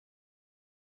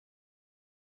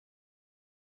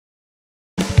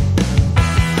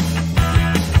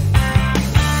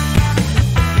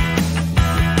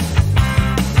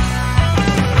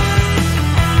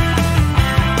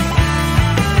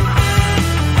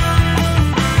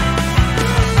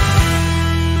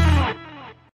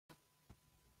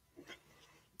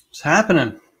What's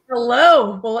happening?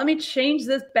 Hello. Well, let me change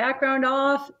this background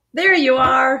off. There you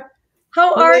are.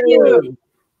 How are Hello. you?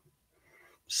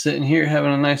 Sitting here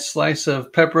having a nice slice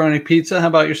of pepperoni pizza. How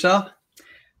about yourself?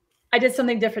 I did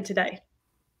something different today.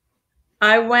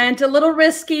 I went a little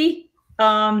risky. In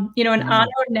honor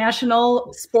of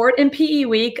National Sport and PE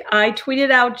Week, I tweeted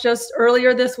out just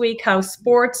earlier this week how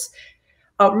sports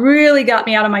really got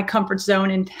me out of my comfort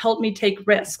zone and helped me take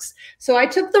risks. So I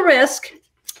took the risk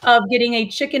of getting a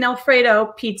chicken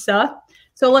Alfredo pizza.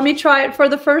 So let me try it for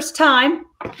the first time.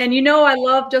 And you know I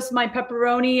love just my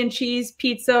pepperoni and cheese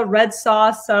pizza, red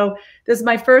sauce. So this is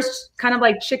my first kind of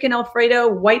like chicken Alfredo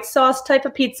white sauce type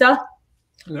of pizza.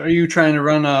 Are you trying to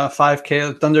run a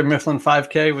 5K, Thunder Mifflin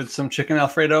 5K with some chicken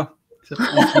Alfredo?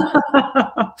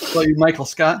 Well, you Michael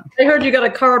Scott. I heard you got to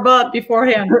carb up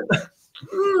beforehand.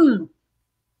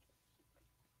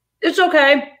 It's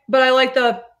okay, but I like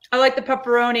the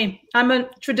pepperoni. I'm a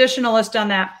traditionalist on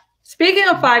that. Speaking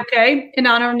of 5K, in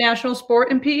honor of National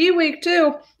Sport and PE Week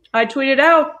too, I tweeted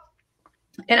out,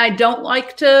 and I don't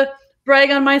like to brag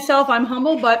on myself. I'm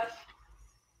humble, but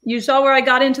you saw where I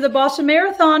got into the Boston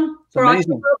Marathon for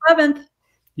October 11th.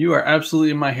 You are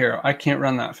absolutely my hero. I can't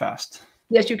run that fast.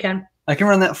 Yes, you can. I can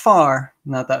run that far,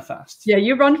 not that fast. Yeah,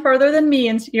 you run further than me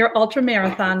in your ultra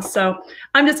marathons. So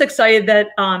I'm just excited that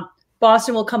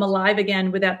Boston will come alive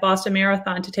again with that Boston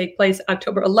Marathon to take place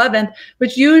October 11th,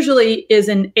 which usually is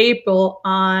in April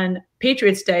on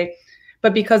Patriots Day,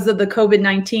 but because of the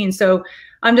COVID-19. So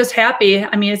I'm just happy.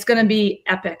 I mean, it's going to be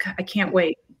epic. I can't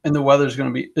wait. And the weather's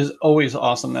going to is always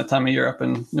awesome that time of year up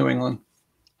in New England.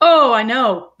 Oh, I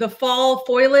know. The fall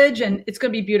foliage, and it's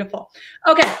going to be beautiful.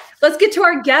 Okay, let's get to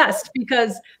our guest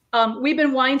because we've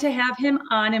been wanting to have him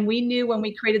on, and we knew when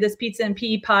we created this Pizza and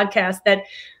PE podcast that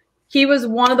he was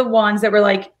one of the ones that were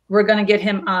like, we're going to get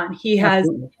him on. He has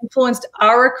influenced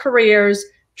our careers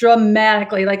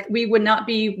dramatically. Like we would not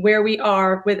be where we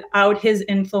are without his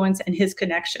influence and his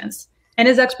connections and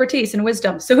his expertise and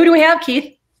wisdom. So who do we have,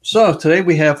 Keith? So today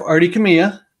we have Artie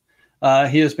Kamiya.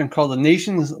 He has been called the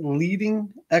nation's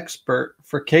leading expert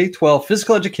for K-12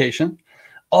 physical education,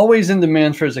 always in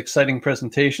demand for his exciting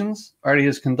presentations. Artie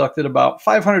has conducted about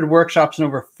 500 workshops in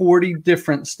over 40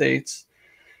 different states.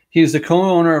 He is the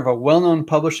co-owner of a well-known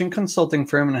publishing consulting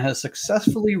firm and has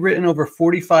successfully written over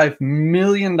 $45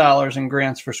 million in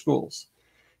grants for schools.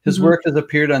 His work has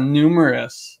appeared on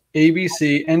numerous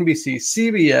ABC, NBC,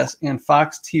 CBS, and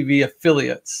Fox TV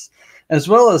affiliates, as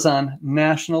well as on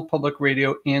National Public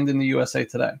Radio and in the USA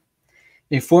Today.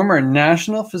 A former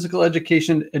National Physical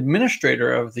Education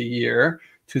Administrator of the Year,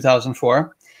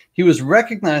 2004, he was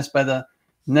recognized by the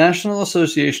National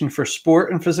Association for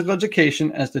Sport and Physical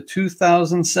Education as the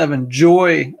 2007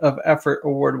 Joy of Effort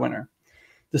Award winner.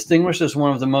 Distinguished as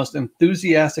one of the most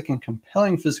enthusiastic and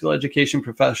compelling physical education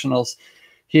professionals,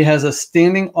 he has a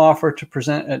standing offer to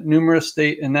present at numerous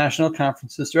state and national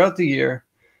conferences throughout the year.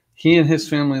 He and his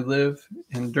family live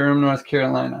in Durham, North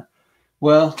Carolina.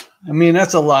 Well, I mean,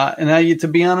 that's a lot. And to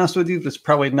be honest with you, that's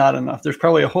probably not enough. There's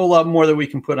probably a whole lot more that we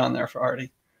can put on there for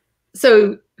Artie.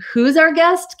 So who's our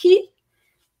guest, Keith?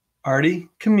 Artie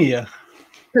Kamiya.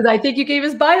 Because I think you gave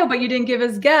his bio, but you didn't give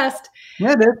his guest.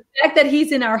 Yeah, I did. The fact that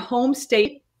he's in our home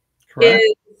state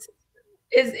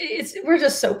is we're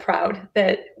just so proud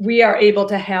that we are able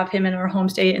to have him in our home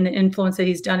state and the influence that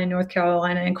he's done in North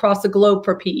Carolina and across the globe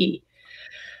for PE.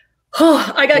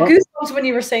 Oh, I got goosebumps when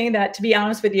you were saying that, to be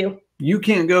honest with you. You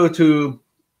can't go to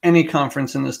any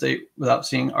conference in the state without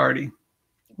seeing Artie,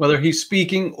 whether he's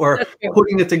speaking or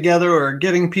putting it together or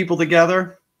getting people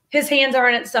together. His hands are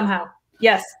in it somehow.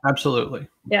 Yes. Absolutely.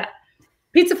 Yeah.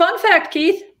 Pizza fun fact,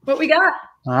 Keith. What we got?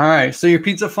 All right. So your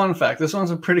pizza fun fact. This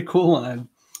one's a pretty cool one. I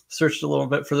searched a little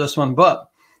bit for this one. But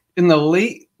in the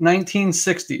late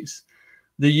 1960s,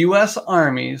 the U.S.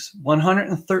 Army's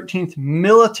 113th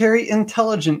Military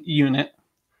Intelligence Unit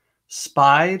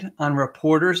spied on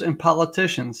reporters and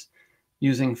politicians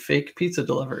using fake pizza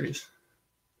deliveries.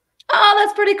 Oh,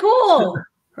 that's pretty cool.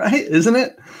 Right? Isn't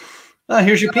it?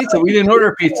 Here's your pizza. We didn't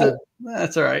order pizza.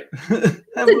 That's all right. That's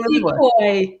a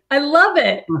decoy. I love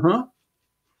it.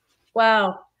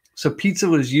 Wow. So pizza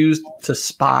was used to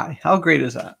spy. How great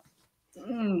is that?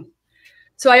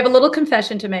 So I have a little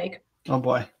confession to make. Oh,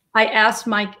 boy. I asked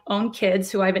my own kids,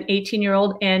 who I have an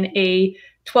 18-year-old and a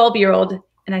 12-year-old,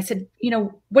 and I said,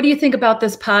 what do you think about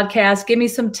this podcast? Give me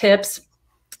some tips.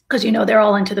 Because, they're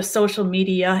all into the social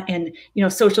media and,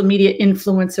 social media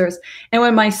influencers. And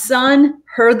when my son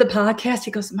heard the podcast,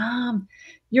 he goes, Mom,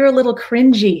 you're a little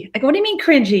cringy. I go, what do you mean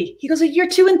cringy? He goes, you're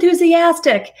too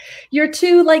enthusiastic. You're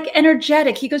too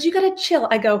energetic. He goes, you got to chill.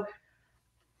 I go,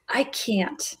 I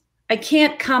can't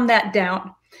calm that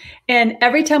down. And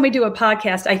every time we do a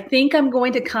podcast, I think I'm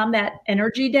going to calm that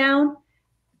energy down.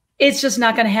 It's just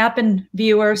not going to happen,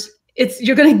 viewers.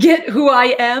 You're going to get who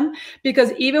I am,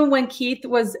 because even when Keith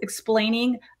was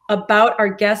explaining about our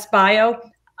guest bio,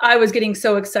 I was getting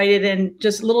so excited and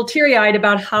just a little teary-eyed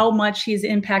about how much he's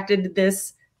impacted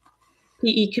this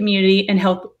PE community and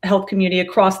health community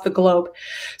across the globe.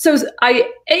 So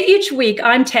each week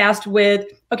I'm tasked with,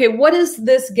 okay, what does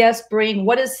this guest bring?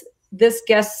 What is this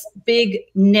guest's big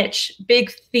niche,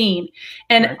 big theme?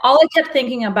 And right. All I kept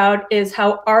thinking about is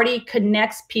how Artie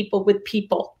connects people with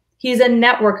people. He's a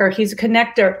networker, he's a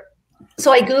connector.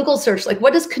 So I Google searched, like,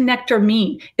 what does connector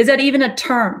mean? Is that even a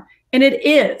term? And it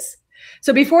is.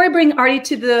 So before I bring Artie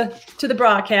to the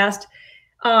broadcast,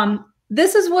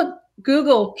 this is what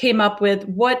Google came up with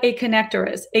what a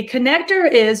connector is. A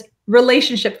connector is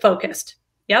relationship focused.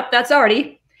 Yep, that's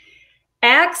Artie.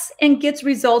 Acts and gets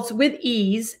results with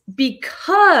ease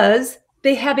because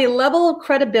they have a level of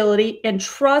credibility and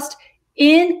trust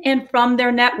in and from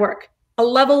their network. A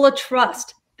level of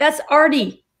trust. That's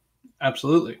Artie.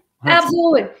 Absolutely. 100%.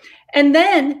 Absolutely. And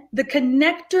then the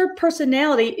connector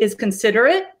personality is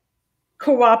considerate,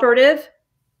 cooperative,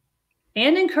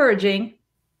 and encouraging.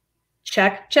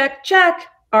 Check, check, check,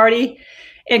 Artie.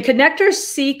 And connectors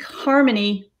seek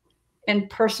harmony and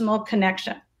personal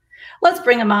connection. Let's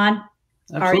bring them on.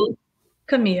 Absolutely. Artie,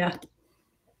 Kamiya.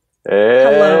 Hey.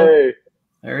 Hello.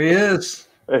 There he is.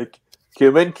 Hey,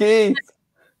 Kim and Keith.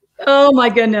 Oh my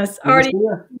goodness. Artie,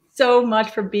 Yeah. so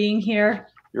much for being here.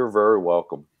 You're very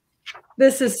welcome.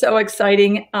 This is so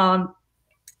exciting.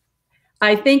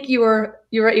 I think you were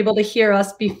able to hear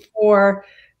us before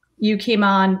you came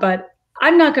on, but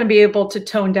I'm not going to be able to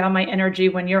tone down my energy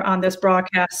when you're on this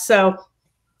broadcast. So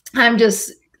I'm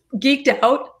just geeked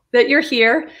out that you're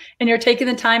here and you're taking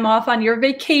the time off on your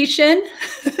vacation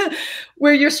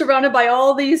where you're surrounded by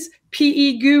all these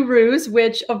PE gurus,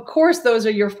 which of course, those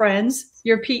are your friends,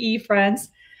 your PE friends.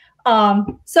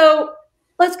 So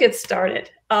let's get started.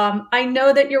 I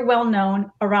know that you're well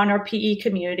known around our PE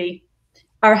community,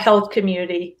 our health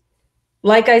community.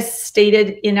 Like I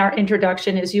stated in our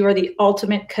introduction, is you are the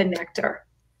ultimate connector.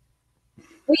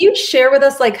 Will you share with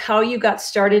us like how you got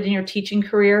started in your teaching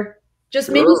career? Just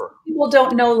Sure. maybe some people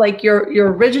don't know like your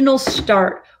original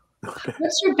start.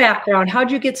 What's your background?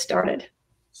 How'd you get started?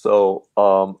 So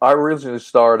I originally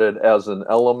started as an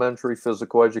elementary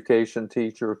physical education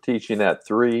teacher, teaching at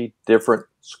 3 different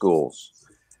schools.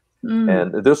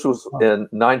 And this was in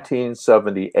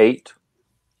 1978.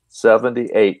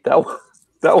 78.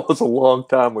 That was a long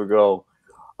time ago.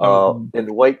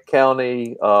 In Wake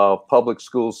County public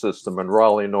school system in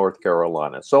Raleigh, North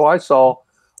Carolina. So I saw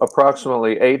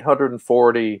approximately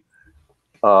 840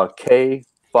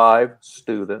 K-5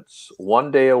 students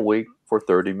 1 day a week for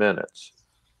 30 minutes.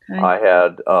 Okay. I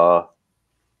had a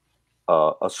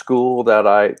school that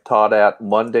I taught at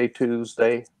Monday,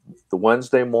 Tuesday, the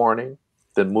Wednesday morning,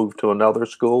 then moved to another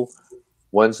school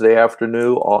Wednesday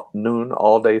afternoon, noon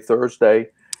all day Thursday,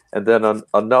 and then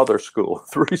another school,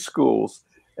 3 schools,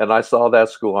 and I saw that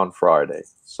school on Friday.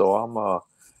 So I'm a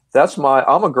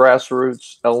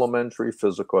grassroots elementary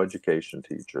physical education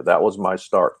teacher. That was my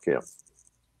start, Kim.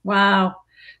 Wow.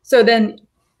 So then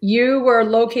you were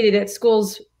located at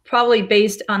schools probably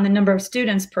based on the number of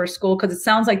students per school, because it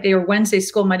sounds like your Wednesday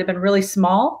school might have been really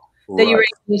small, that you were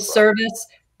able to service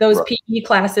those PE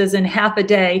classes in half a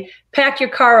day, pack your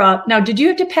car up. Now, did you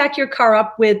have to pack your car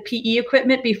up with PE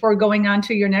equipment before going on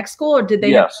to your next school, or did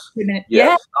they have equipment?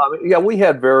 Yes. Yeah, we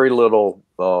had very little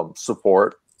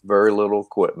support, very little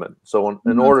equipment. So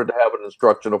in order to have an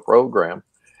instructional program,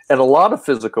 and a lot of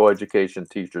physical education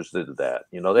teachers did that.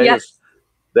 You know, they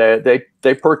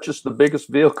purchased the biggest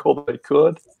vehicle they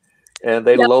could, and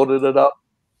they loaded it up.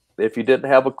 If you didn't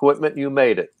have equipment, you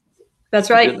made it. That's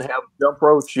right. If you didn't have jump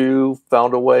ropes, you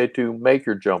found a way to make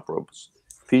your jump ropes.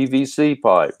 PVC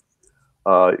pipe.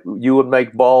 You would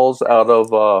make balls out of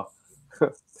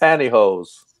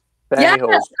pantyhose. Yes,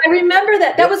 I remember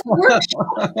that. That was a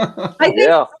workshop. I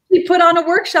think we put on a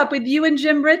workshop with you and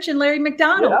Jim Rich and Larry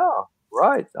McDonald. Yeah,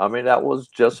 right. I mean, that was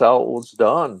just how it was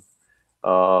done.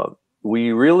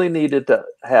 We really needed to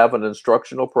have an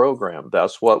instructional program.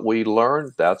 That's what we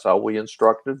learned. That's how we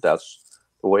instructed. That's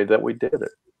the way that we did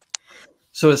it.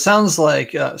 So it sounds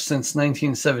like since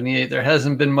 1978, there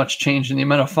hasn't been much change in the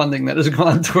amount of funding that has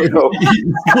gone toward.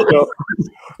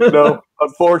 No,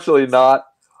 unfortunately not.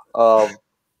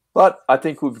 But I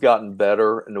think we've gotten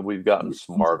better and we've gotten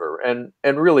smarter. And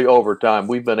really over time,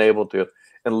 we've been able to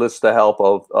enlist the help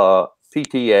of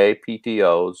PTA,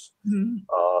 PTOs,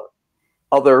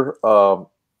 other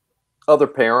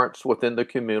parents within the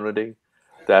community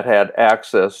that had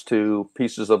access to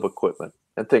pieces of equipment.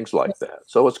 and things like that.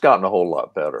 So it's gotten a whole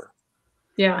lot better.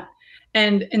 Yeah.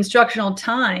 And instructional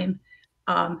time,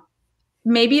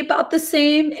 maybe about the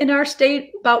same in our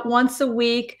state, about once a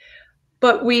week,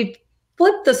 but we've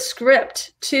flipped the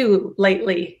script too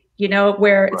lately, you know,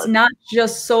 where it's not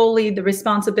just solely the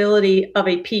responsibility of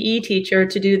a PE teacher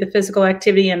to do the physical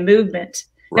activity and movement.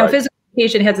 Now, physical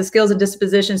education has the skills and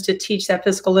dispositions to teach that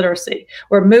physical literacy,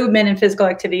 where movement and physical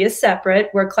activity is separate,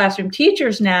 where classroom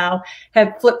teachers now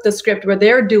have flipped the script where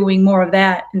they're doing more of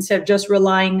that instead of just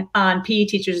relying on PE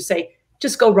teachers to say,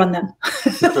 just go run them.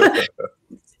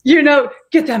 You know,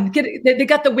 get them, they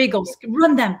got the wiggles,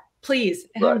 run them, please.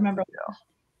 And I remember. Yeah.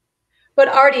 But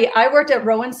Artie, I worked at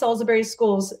Rowan Salisbury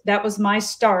Schools. That was my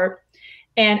start.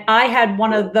 And I had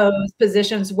one of those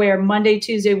positions where Monday,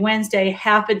 Tuesday, Wednesday,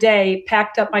 half a day,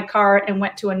 packed up my car and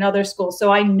went to another school.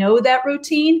 So I know that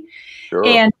routine. Sure.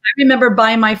 And I remember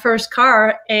buying my first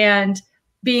car and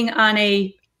being on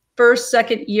a first,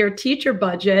 second year teacher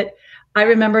budget. I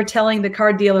remember telling the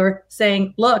car dealer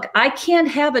saying, look, I can't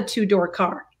have a 2-door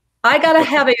car. I got to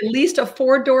have at least a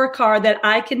 4-door car that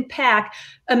I can pack.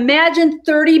 Imagine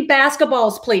 30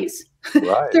 basketballs, please.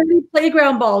 30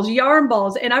 playground balls, yarn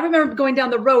balls. And I remember going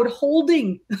down the road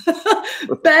holding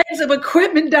bags of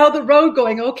equipment down the road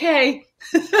going, okay,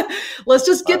 let's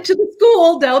just get to the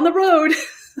school down the road.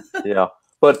 Yeah.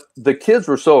 But the kids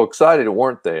were so excited,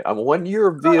 weren't they? I mean, when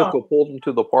your vehicle pulled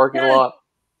into the parking lot,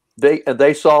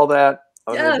 they saw that.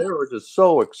 I mean, they were just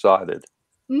so excited.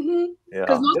 Mm-hmm. Yeah.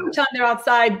 Because most of the time they're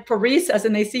outside for recess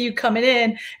and they see you coming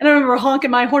in. And I remember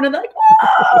honking my horn and like,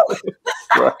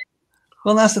 whoa!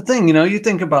 Well, that's the thing, you know, you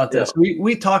think about this.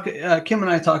 We talk, Kim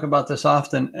and I talk about this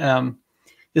often.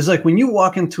 It's like when you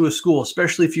walk into a school,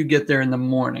 especially if you get there in the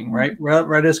morning, right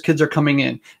as kids are coming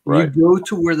in, you go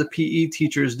to where the PE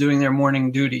teacher is doing their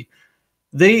morning duty.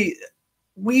 We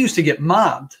used to get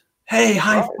mobbed. Hey,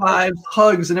 high fives,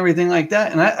 hugs, and everything like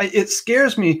that. And it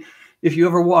scares me if you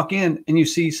ever walk in and you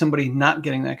see somebody not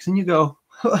getting that, and you go,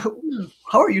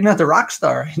 how are you not the rock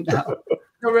star right now?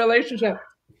 No relationship.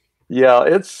 Yeah,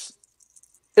 it's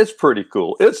pretty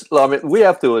cool. I mean, we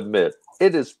have to admit,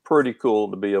 it is pretty cool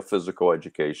to be a physical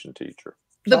education teacher.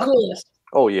 The coolest.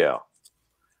 Oh, yeah.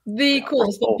 The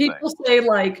coolest. When people say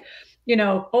like, you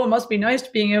know, oh, it must be nice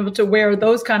being able to wear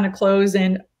those kind of clothes.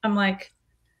 And I'm like,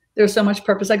 there's so much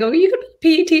purpose. I go, you could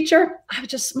be a PE teacher. I was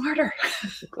just smarter.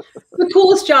 The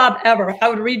coolest job ever. I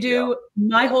would redo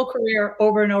my whole career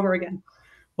over and over again.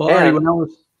 Well, Artie, when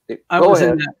I was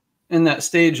in that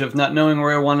stage of not knowing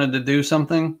where I wanted to do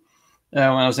something, when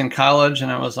I was in college,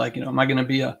 and I was like, you know, am I going to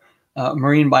be a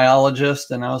marine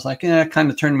biologist? And I was like, it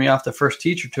kind of turned me off the first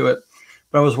teacher to it.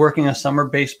 But I was working a summer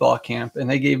baseball camp, and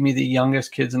they gave me the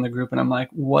youngest kids in the group, and I'm like,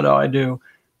 what do I do?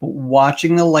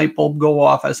 Watching the light bulb go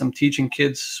off as I'm teaching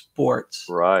kids sports.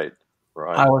 Right.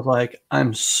 I was like,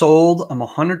 I'm sold. I'm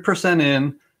 100%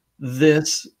 in.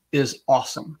 This is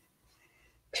awesome.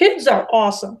 Kids are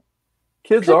awesome.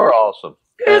 Kids are awesome.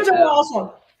 Kids are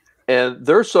awesome. And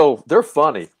they're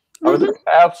funny. I mean, they're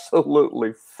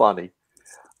absolutely funny.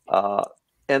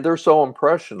 And they're so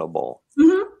impressionable.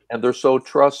 And they're so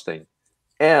trusting.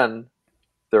 And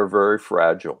they're very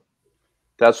fragile.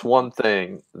 That's one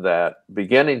thing that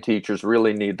beginning teachers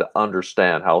really need to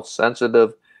understand, how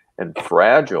sensitive and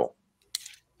fragile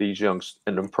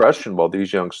and impressionable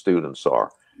these young students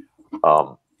are.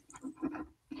 I'm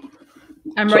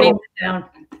writing it down.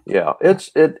 Yeah,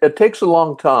 it takes a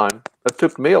long time. It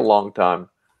took me a long time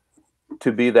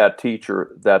to be that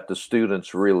teacher that the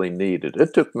students really needed.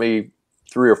 It took me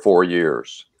 3 or 4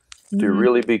 years to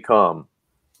really become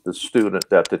the student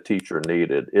that the teacher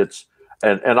needed.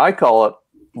 And I call it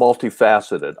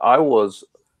multifaceted. I was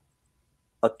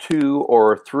a 2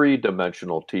 or 3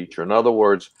 dimensional teacher. In other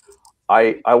words,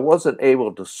 I wasn't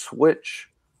able to switch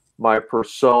my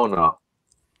persona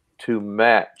to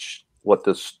match what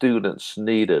the students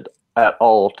needed at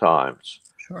all times.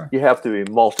 Sure. You have to be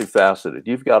multifaceted.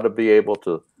 You've got to be able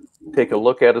to take a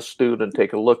look at a student,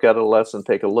 take a look at a lesson,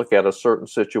 take a look at a certain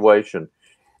situation,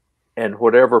 and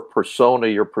whatever persona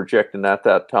you're projecting at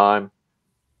that time,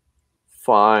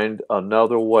 find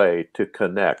another way to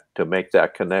connect, to make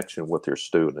that connection with your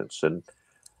students. And,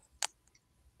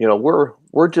 you know,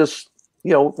 we're just,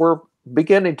 you know, we're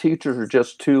beginning teachers are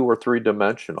just 2 or 3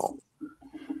 dimensional.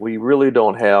 We really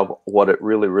don't have what it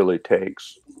really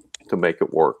takes to make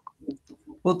it work.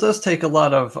 Well, it does take a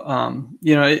lot of,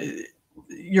 you know,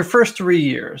 your first 3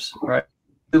 years, right?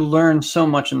 You learn so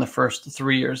much in the first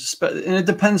 3 years, and it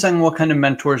depends on what kind of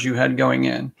mentors you had going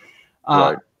in.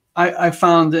 Right. I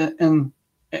found, and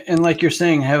like you're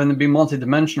saying, having to be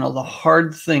multidimensional, the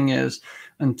hard thing is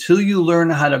until you learn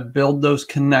how to build those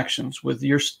connections with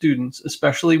your students,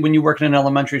 especially when you work in an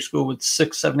elementary school with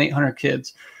 600, 700, 800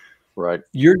 kids, right?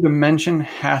 Your dimension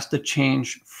has to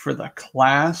change for the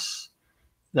class.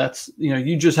 That's,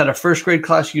 you just had a first grade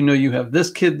class, you have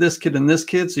this kid, and this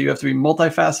kid. So you have to be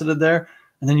multifaceted there.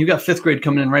 And then you got fifth grade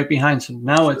coming in right behind. So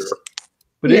now it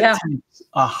takes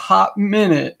a hot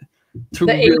minute to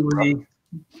really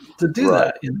do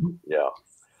that. Yeah.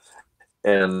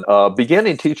 And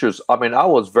beginning teachers, I mean, I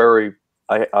was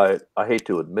I hate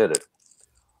to admit it.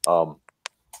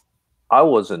 I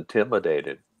was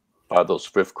intimidated by those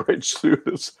fifth grade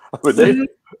students. I mean,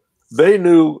 they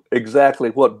knew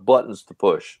exactly what buttons to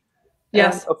push.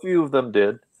 Yes. And a few of them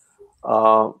did.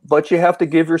 But you have to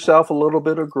give yourself a little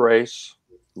bit of grace,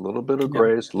 a little bit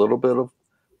of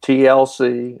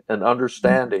TLC and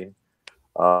understanding.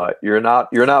 You're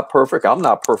not perfect. I'm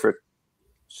not perfect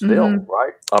still,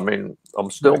 right? I mean, I'm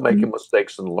still making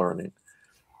mistakes and learning.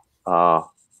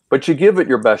 But you give it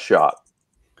your best shot.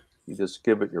 You just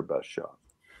give it your best shot.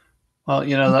 Well,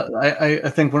 I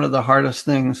think one of the hardest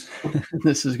things,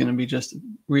 this is going to be just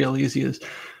real easy, is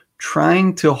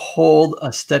trying to hold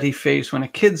a steady face when a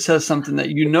kid says something that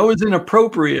is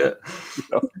inappropriate,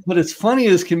 but it's funny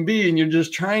as can be, and you're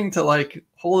just trying to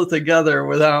hold it together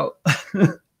without.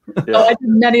 I did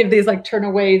many of these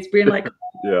turnaways, being like,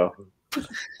 yeah,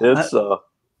 it's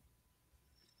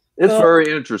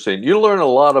very interesting. You learn a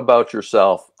lot about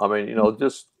yourself. I mean,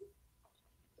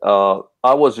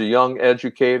 I was a young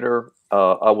educator.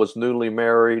 I was newly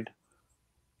married.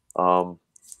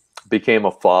 Became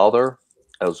a father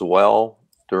as well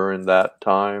during that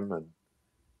time, and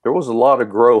there was a lot of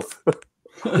growth.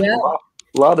 Yeah.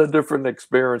 a lot of different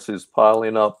experiences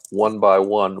piling up one by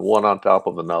one on top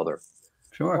of another.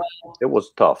 Sure. It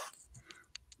was tough.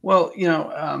 Well,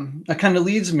 that kind of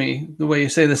leads me, the way you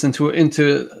say this,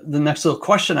 into the next little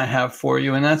question I have for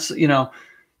you. And that's,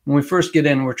 when we first get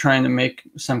in, we're trying to make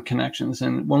some connections.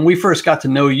 And when we first got to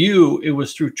know you, it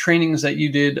was through trainings that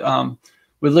you did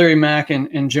with Larry Mack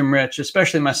and Jim Rich,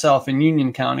 especially myself in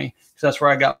Union County, because that's where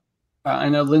I got. I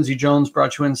know Lindsey Jones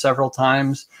brought you in several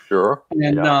times. Sure.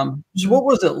 And so what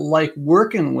was it like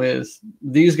working with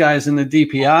these guys in the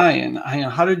DPI? And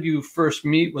how did you first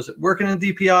meet? Was it working in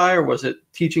DPI, or was it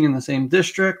teaching in the same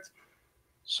district?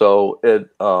 So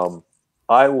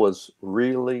I was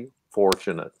really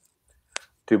fortunate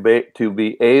to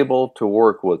be able to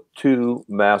work with two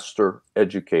master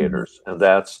educators, and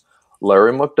that's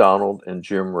Larry McDonald and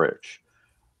Jim Rich.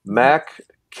 Mac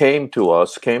came to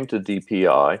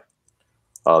DPI.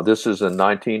 This is in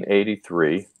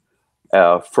 1983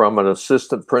 from an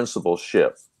assistant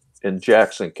principalship in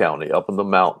Jackson County up in the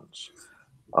mountains.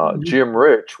 Jim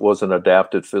Rich was an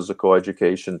adapted physical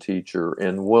education teacher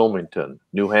in Wilmington,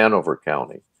 New Hanover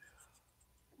County.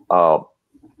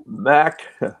 Mac,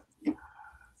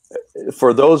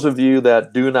 for those of you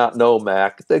that do not know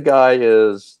Mac, the guy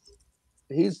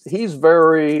he's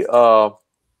very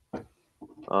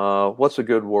what's a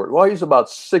good word? Well, he's about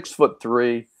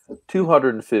 6'3",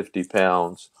 250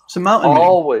 pounds. It's a mountain man.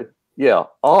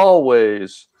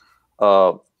 Always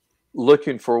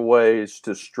looking for ways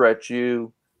to stretch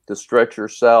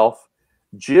yourself.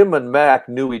 Jim and Mac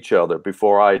knew each other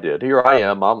before I did. Here I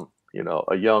am. I'm,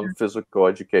 a young physical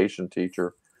education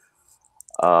teacher.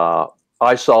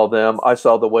 I saw them. I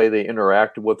saw the way they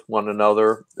interacted with one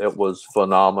another. It was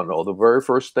phenomenal. The very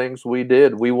first things we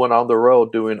did, we went on the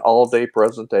road doing all-day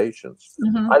presentations.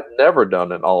 I've never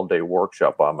done an all-day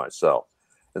workshop by myself.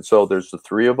 And so there's the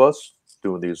three of us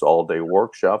doing these all-day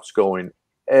workshops, going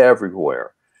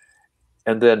everywhere.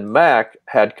 And then Mac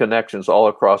had connections all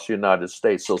across the United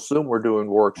States. So soon we're doing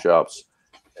workshops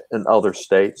in other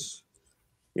states,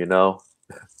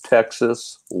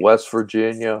 Texas, West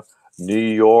Virginia, New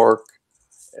York,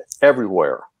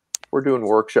 everywhere. We're doing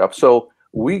workshops. So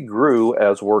we grew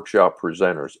as workshop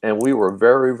presenters, and we were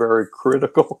very, very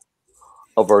critical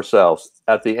of ourselves.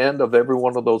 At the end of every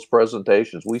one of those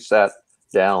presentations, we sat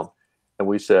down and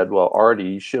we said, well,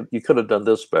 Artie, you could have done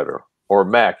this better. Or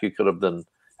Mac, you could have done,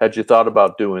 had you thought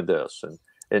about doing this?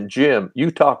 And Jim,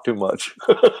 you talk too much.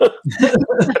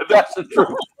 That's the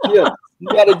truth. Yeah, you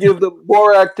got to give them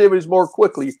more activities more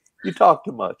quickly. You talk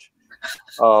too much.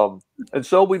 And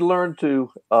so we learned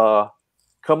to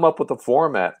come up with a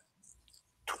format.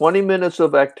 20 minutes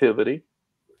of activity,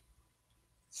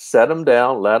 set them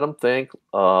down, let them think,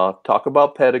 talk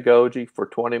about pedagogy for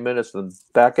 20 minutes, and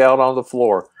back out on the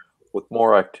floor with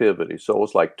more activity. So it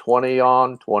was like 20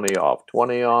 on, 20 off,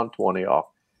 20 on, 20 off.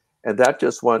 And that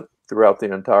just went throughout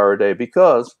the entire day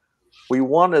because we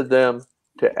wanted them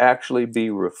to actually be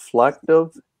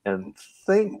reflective and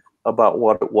think about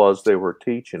what it was they were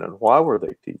teaching and why were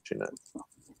they teaching it.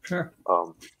 Sure.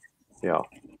 Yeah,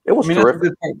 it was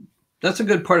terrific. That's a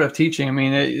good part of teaching. I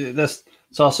mean, it's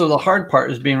also the hard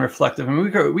part is being reflective. I mean,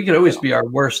 we could always be our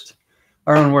own worst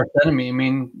enemy. I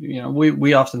mean,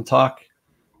 we often talk.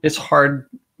 It's hard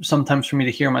sometimes for me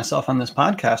to hear myself on this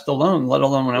podcast alone, let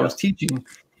alone when I was teaching.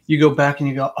 You go back and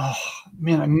you go, oh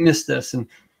man, I missed this, and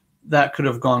that could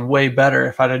have gone way better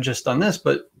if I'd have just done this.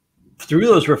 But through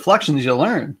those reflections, you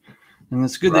learn, and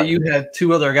it's good that you had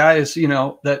two other guys,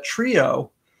 that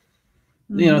trio,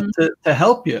 to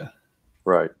help you.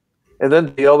 Right. And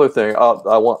then the other thing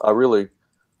I really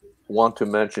want to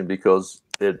mention, because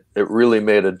it really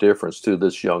made a difference to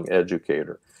this young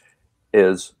educator,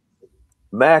 is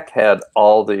Mac had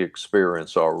all the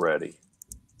experience already.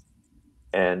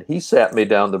 And he sat me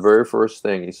down the very first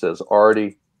thing. He says,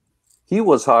 Artie, he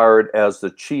was hired as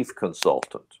the chief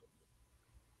consultant.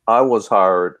 I was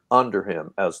hired under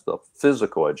him as the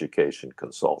physical education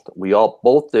consultant. We all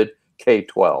both did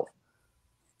K-12.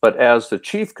 But as the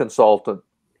chief consultant,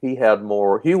 he had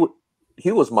more.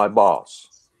 He was my boss.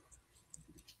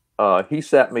 He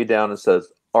sat me down and says,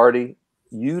 Artie,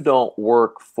 you don't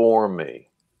work for me.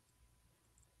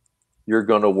 You're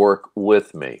going to work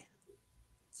with me.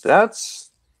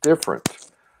 That's different.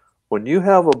 When you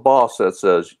have a boss that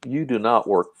says, you do not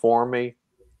work for me,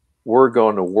 we're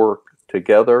going to work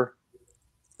together,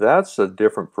 that's a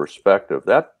different perspective.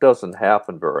 That doesn't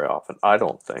happen very often, I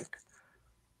don't think.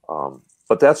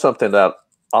 But that's something that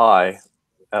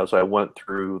as I went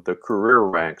through the career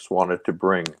ranks, wanted to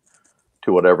bring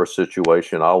to whatever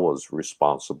situation I was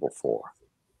responsible for.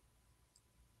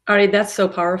 Artie, that's so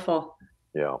powerful.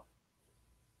 Yeah.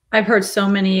 I've heard so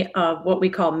many of what we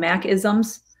call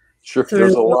Mac-isms. Sure,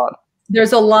 there's a lot.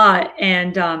 There's a lot.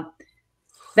 And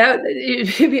that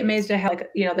you'd be amazed to have,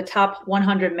 the top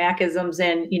 100 Mac-isms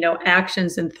and,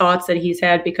 actions and thoughts that he's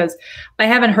had, because I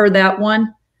haven't heard that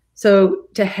one. So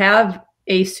to have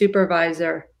a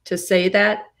supervisor to say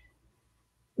that,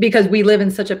 because we live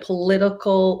in such a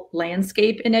political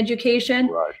landscape in education,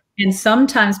 right. And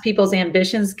sometimes people's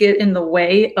ambitions get in the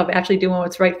way of actually doing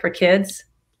what's right for kids.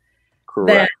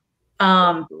 Correct.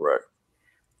 Correct.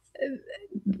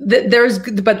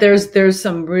 There's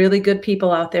some really good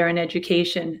people out there in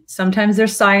education. Sometimes they're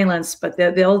silenced, but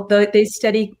they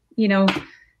steady,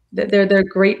 they're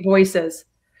great voices.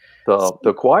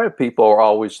 The quiet people are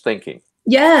always thinking.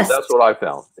 Yes. That's what I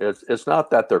found. It's not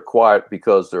that they're quiet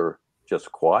because they're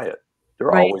just quiet.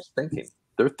 They're always thinking.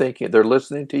 They're thinking, they're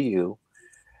listening to you,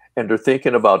 and they're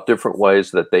thinking about different ways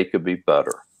that they could be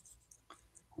better.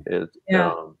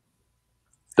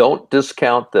 Don't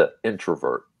discount the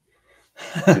introvert.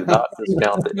 Do not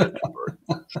discount the introvert,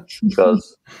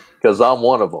 because I'm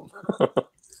one of them.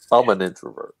 I'm an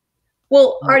introvert.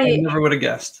 Well, Artie, I never would have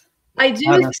guessed. I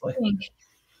do think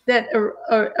that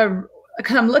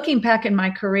I'm looking back in my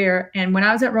career, and when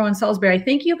I was at Rowan Salisbury, I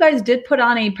think you guys did put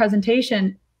on a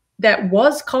presentation that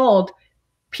was called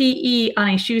PE on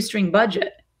a Shoestring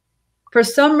Budget. For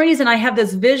some reason, I have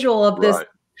this visual of this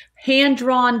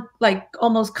hand-drawn, like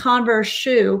almost Converse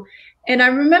shoe. And I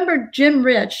remember Jim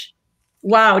Rich.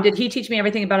 Wow, did he teach me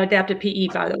everything about adaptive PE,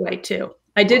 by the way, too.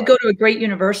 I did go to a great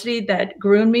university that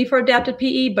groomed me for adaptive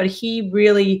PE, but he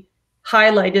really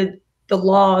highlighted the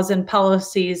laws and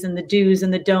policies and the do's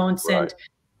and the don'ts and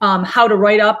how to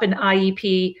write up an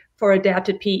IEP for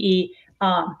adaptive PE.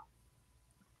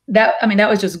 That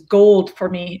was just gold for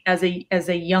me as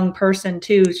a young person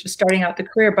too, just starting out the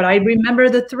career. But I remember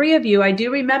the three of you. I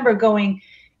do remember going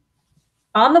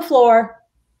on the floor,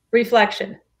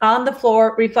 reflection, on the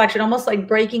floor, reflection, almost like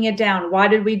breaking it down. Why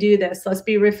did we do this? Let's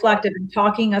be reflective, and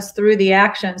talking us through the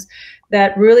actions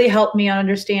that really helped me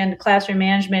understand classroom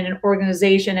management and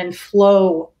organization and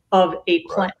flow of a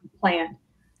plan.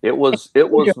 It was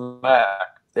Mac.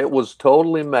 It was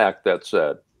totally Mac that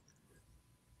said,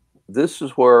 this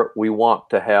is where we want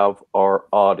to have our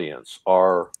audience,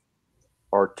 our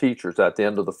teachers at the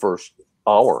end of the first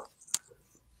hour.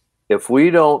 If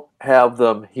we don't have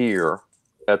them here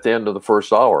at the end of the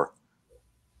first hour,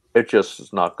 it just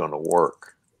is not going to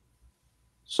work.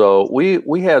 So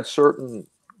we had certain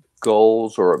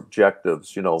goals or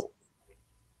objectives,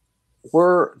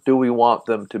 where do we want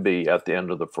them to be at the end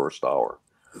of the first hour?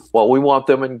 Well, we want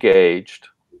them engaged.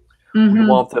 Mm-hmm. We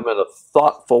want them in a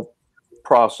thoughtful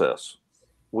process.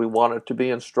 We want it to be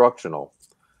instructional,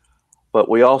 but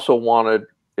we also wanted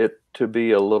it to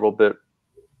be a little bit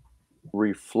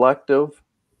reflective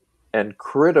and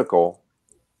critical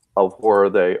of where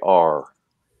they are.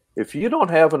 If you don't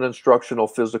have an instructional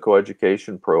physical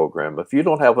education program, if you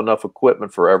don't have enough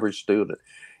equipment for every student,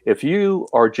 if you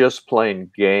are just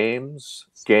playing games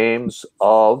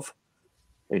of,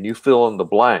 and you fill in the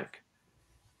blank,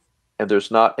 and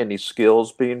there's not any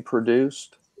skills being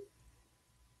produced,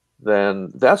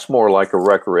 then that's more like a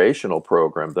recreational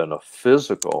program than a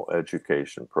physical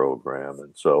education program.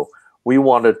 And so we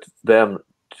wanted them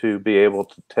to be able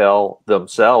to tell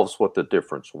themselves what the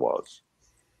difference was.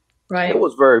 Right. It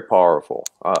was very powerful,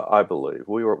 I believe.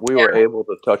 We were able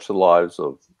to touch the lives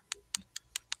of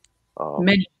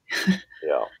many.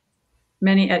 Yeah.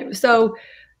 Many. So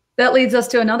that leads us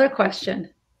to another question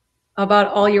about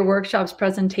all your workshops,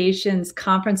 presentations,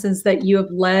 conferences that you have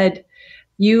led.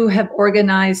 You have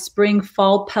organized Spring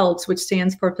Fall Pelts, which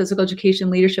stands for Physical Education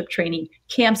Leadership Training,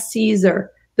 Camp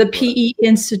Caesar, the PE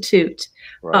Institute,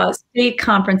 state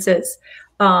conferences,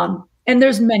 and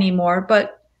there's many more.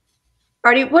 But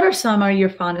Artie, what are some of your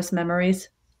fondest memories?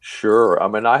 Sure. I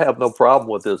mean, I have no problem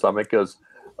with this. I mean, because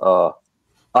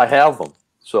I have them.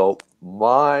 So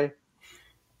one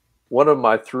of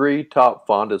my 3 top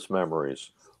fondest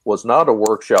memories was not a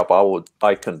workshop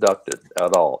I conducted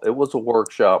at all. It was a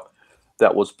workshop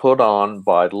that was put on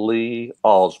by Lee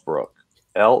Alsbrook,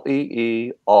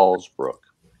 Lee Alsbrook.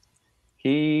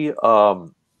 He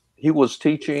was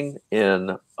teaching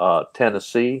in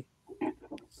Tennessee,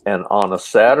 and on a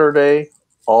Saturday,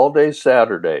 all day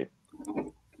Saturday,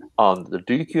 on the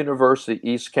Duke University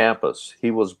East Campus,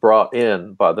 he was brought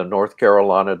in by the North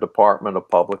Carolina Department of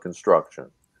Public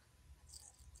Instruction.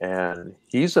 And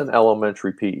he's an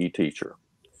elementary PE teacher.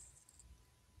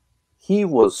 He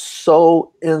was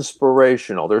so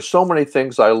inspirational. There's so many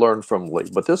things I learned from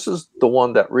Lee, but this is the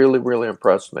one that really, really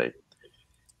impressed me.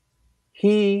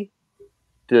 He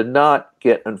did not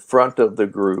get in front of the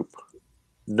group.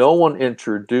 No one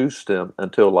introduced him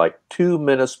until like 2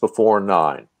 minutes before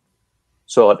 9.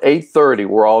 So at 8:30,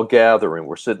 we're all gathering.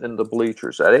 We're sitting in the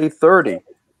bleachers. At 8:30,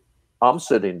 I'm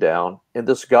sitting down, and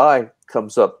this guy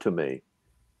comes up to me,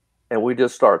 and we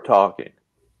just start talking.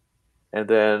 And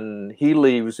then he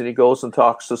leaves, and he goes and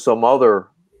talks to some other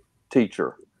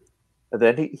teacher. And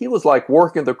then he was like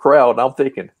working the crowd, and I'm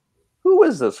thinking, who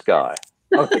is this guy?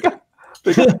 I'm thinking,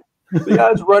 the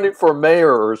guy's running for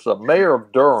mayor or something, mayor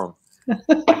of Durham.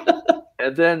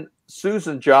 And then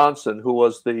Susan Johnson, who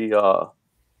was the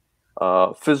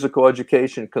physical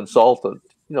education consultant,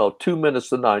 2 minutes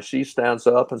to 9, she stands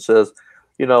up and says,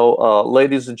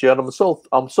 ladies and gentlemen,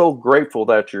 I'm so grateful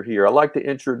that you're here. I'd like to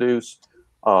introduce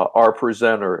our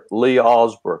presenter, Lee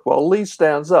Alsbrook. Well, Lee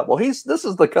stands up. Well, this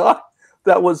is the guy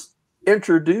that was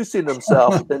introducing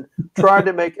himself and trying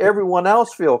to make everyone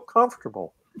else feel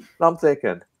comfortable. And I'm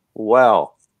thinking,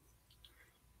 wow,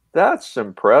 that's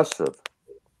impressive,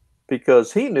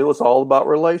 because he knew it's all about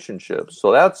relationships.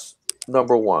 So that's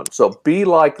number 1. So be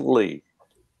like Lee.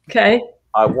 Okay.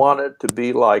 I wanted to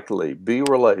be like Lee. Be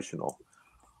relational.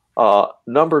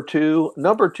 Number two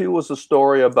was a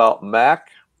story about Mac,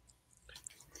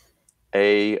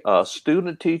 a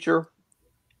student teacher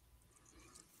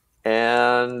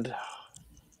and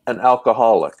an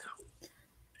alcoholic.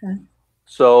 Okay.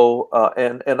 So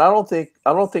and I don't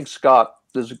think Scott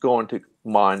is going to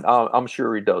mind. I'm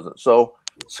sure he doesn't. So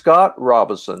Scott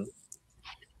Robinson,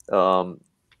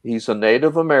 he's a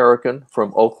Native American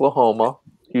from Oklahoma.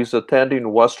 He's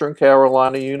attending Western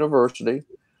Carolina University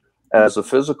as a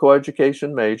physical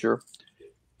education major.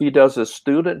 He does a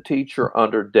student teacher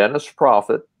under Dennis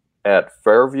Proffitt at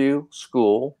Fairview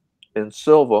School in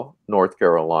Sylva, North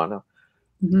Carolina.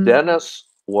 Mm-hmm. Dennis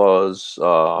was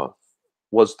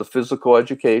the physical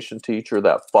education teacher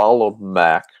that followed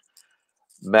Mac.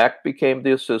 Mac became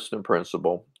the assistant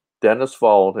principal. Dennis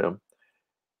followed him.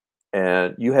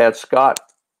 And you had Scott,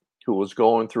 who was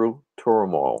going through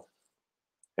turmoil.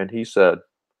 And he said,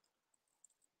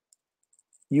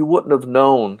 you wouldn't have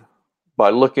known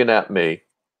by looking at me,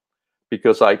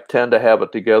 because I tend to have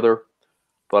it together,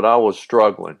 but I was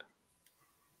struggling.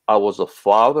 I was a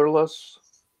fatherless,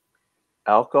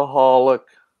 alcoholic,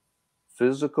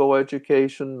 physical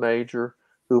education major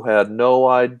who had no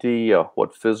idea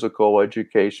what physical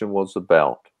education was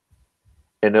about.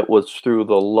 And it was through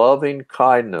the loving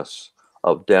kindness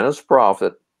of Dennis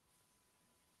Proffitt,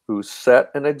 who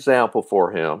set an example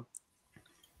for him,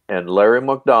 and Larry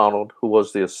McDonald, who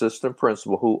was the assistant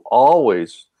principal, who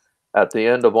always, at the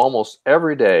end of almost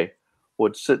every day,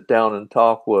 would sit down and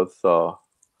talk with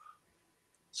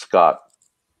Scott.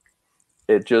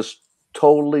 It just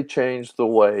totally changed the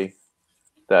way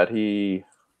that he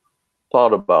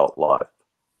thought about life.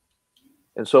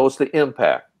 And so it's the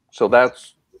impact. So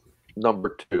that's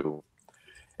number 2.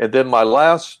 And then my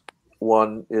last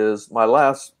one is my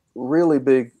last really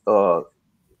big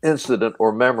incident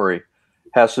or memory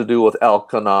has to do with Al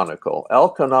Canonical. Al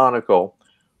Canonical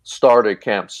started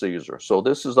Camp Caesar. So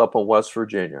this is up in West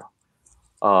Virginia.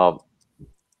 I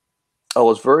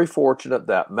was very fortunate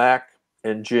that Mac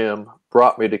and Jim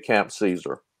brought me to Camp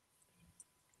Caesar.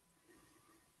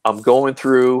 I'm going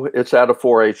through, it's at a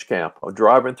 4-H camp. I'm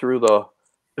driving through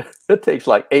it takes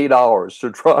like 8 hours to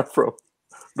drive from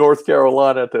North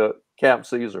Carolina to Camp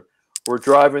Caesar. We're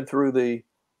driving through the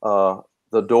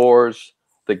doors,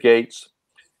 the gates,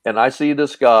 and I see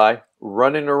this guy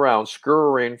running around,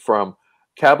 scurrying from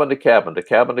cabin to cabin to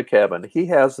cabin to cabin. He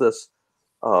has this,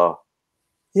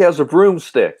 he has a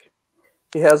broomstick.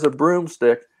 He has a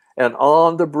broomstick, and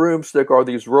on the broomstick are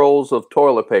these rolls of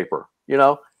toilet paper. You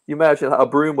know, you imagine a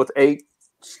broom with 8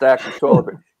 stacks of toilet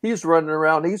paper. He's running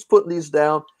around, he's putting these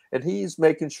down, and he's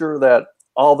making sure that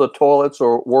all the toilets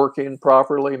are working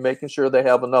properly, making sure they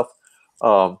have enough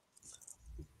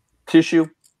tissue.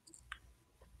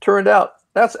 Turned out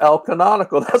that's Al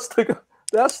Canonical. That's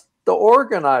the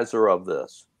organizer of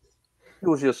this. It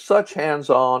was just such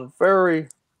hands-on, very.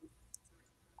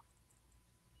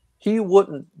 He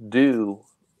wouldn't do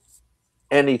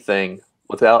anything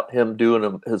without him doing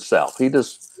them himself. I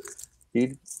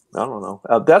don't know.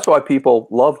 That's why people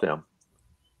loved him.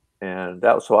 And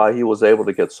that's why he was able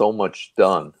to get so much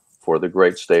done for the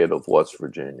great state of West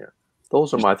Virginia.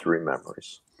 Those are my 3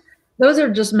 memories. Those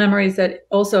are just memories that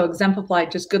also exemplify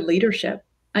just good leadership.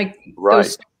 Like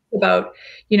those about,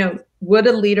 would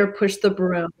a leader push the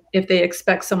broom if they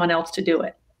expect someone else to do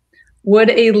it?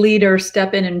 Would a leader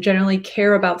step in and generally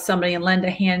care about somebody and lend a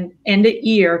hand and an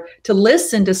ear to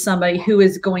listen to somebody who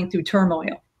is going through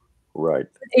turmoil? Right.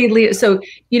 A leader. So,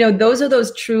 those are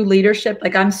those true leadership.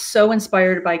 Like, I'm so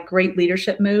inspired by great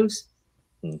leadership moves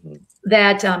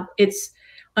that it's,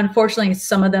 unfortunately,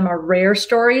 some of them are rare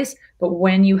stories, but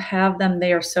when you have them,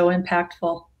 they are so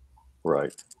impactful.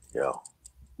 Right. Yeah.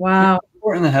 Wow. It's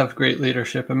important to have great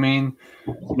leadership. I mean,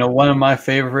 one of my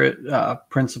favorite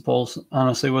principals,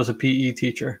 honestly, was a PE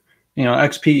teacher,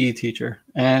 ex-PE teacher.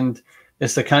 And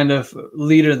it's the kind of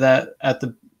leader that at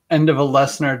the end of a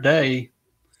lesson or day,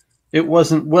 it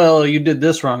wasn't, well, you did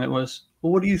this wrong. It was,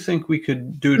 well, what do you think we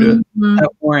could do to have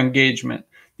more engagement?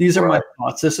 These are my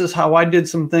thoughts. This is how I did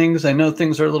some things. I know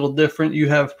things are a little different. You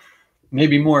have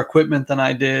maybe more equipment than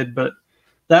I did, but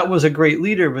that was a great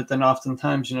leader. But then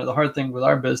oftentimes, the hard thing with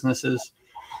our business is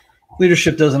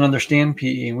leadership doesn't understand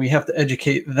PE, and we have to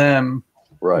educate them.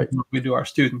 Right. Like we do our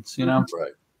students, Right.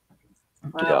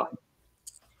 Wow. Yeah.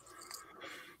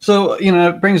 So,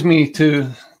 it brings me to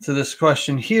this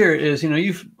question here is,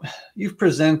 you've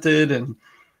presented and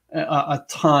a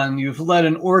ton, you've led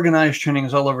and organized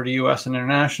trainings all over the U.S. and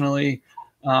internationally.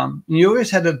 You always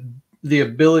had the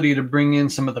ability to bring in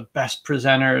some of the best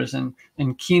presenters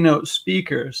and keynote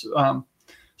speakers.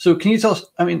 So can you tell us,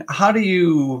 how do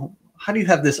you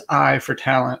have this eye for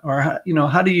talent, or,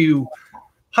 how do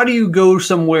you go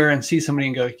somewhere and see somebody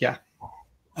and go, yeah,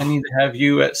 I need to have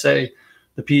you at, say,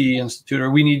 the PE Institute, or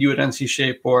we need you at NC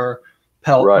Shape or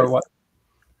Pelt or what?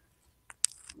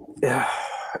 Yeah.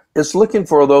 It's looking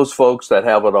for those folks that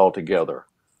have it all together.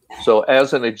 So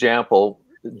as an example,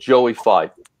 Joey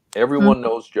Fife. Everyone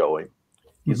knows Joey.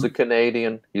 He's a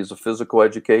Canadian. He's a physical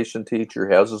education teacher,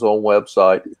 has his own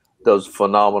website, does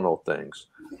phenomenal things.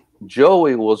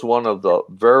 Joey was one of the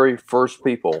very first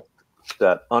people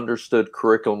that understood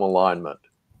curriculum alignment.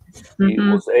 He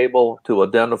was able to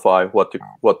identify what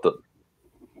the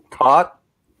taught,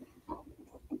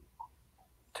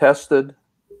 tested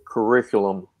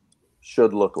curriculum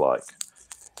should look like.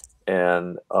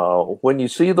 And when you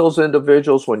see those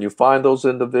individuals, when you find those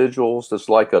individuals, it's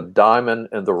like a diamond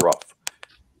in the rough.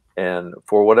 And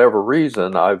for whatever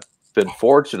reason, I've been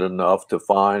fortunate enough to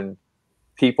find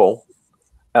people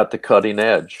at the cutting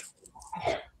edge.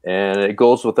 And it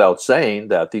goes without saying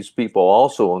that these people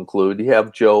also include, you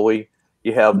have Joey,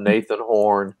 you have Nathan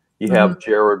Horn, you have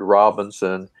Jared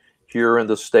Robinson. Here in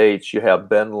the States, you have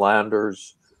Ben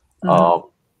Landers.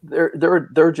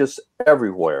 They're just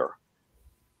everywhere.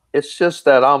 It's just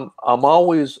that I'm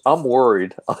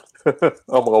worried.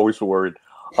 I'm always worried.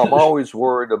 I'm always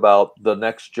worried about the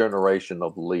next generation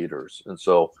of leaders. And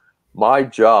so my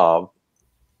job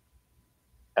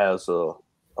as a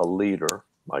leader,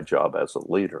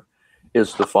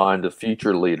 is to find the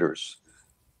future leaders,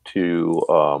 to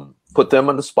put them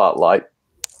in the spotlight,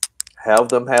 have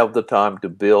them have the time to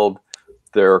build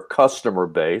their customer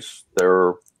base,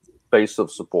 their base of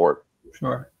support.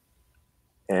 Sure.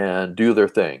 And do their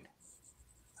thing.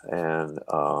 And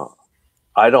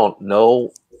I don't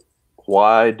know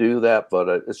why I do that, but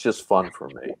it's just fun for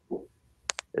me.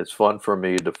 It's fun for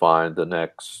me to find the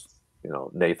next,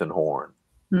 Nathan Horn.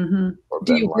 Do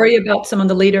you worry about some of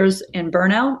the leaders in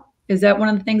burnout? Is that one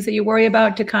of the things that you worry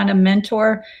about, to kind of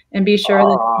mentor and be sure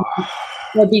that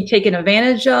they'll be taken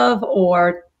advantage of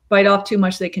or bite off too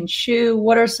much they can chew?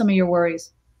 What are some of your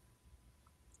worries?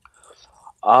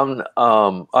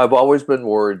 I've always been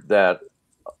worried that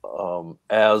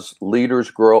as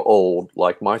leaders grow old,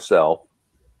 like myself,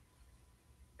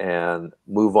 and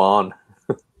move on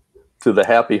to the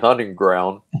happy hunting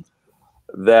ground,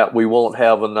 that we won't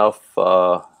have enough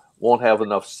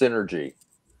synergy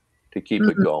to keep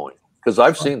it going. Because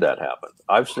I've seen that happen.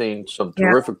 I've seen some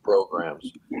terrific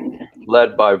programs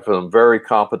led by some very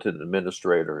competent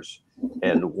administrators,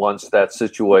 and once that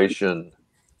situation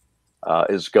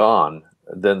is gone,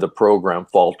 then the program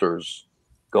falters,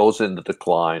 goes into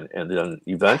decline, and then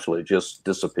eventually just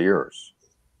disappears.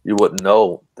 You wouldn't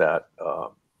know that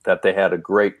that they had a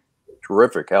great,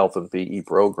 terrific health and PE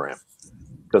program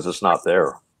because it's not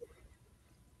there.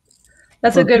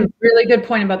 That's a really good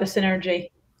point about the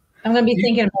synergy. I'm going to be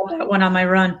thinking about that one on my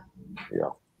run. Yeah.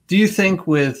 Do you think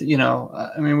with,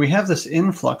 I mean, we have this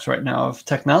influx right now of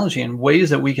technology and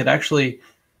ways that we could actually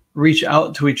reach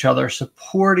out to each other,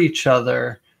 support each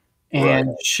other, and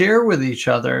share with each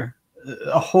other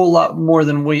a whole lot more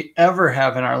than we ever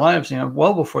have in our lives,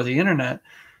 well before the internet,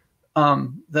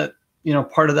 that,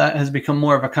 part of that has become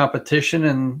more of a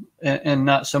competition and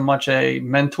not so much a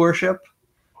mentorship?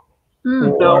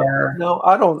 No,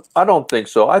 I don't think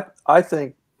so. I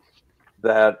think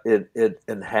that it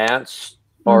enhanced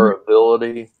our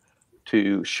ability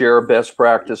to share best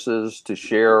practices, to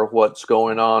share what's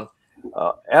going on.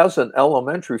 As an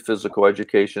elementary physical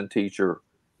education teacher,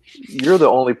 you're the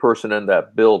only person in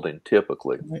that building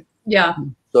typically. Yeah.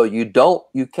 So you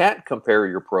can't compare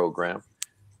your program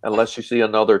unless you see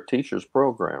another teacher's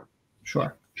program.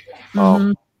 Sure.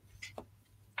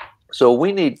 So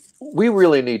we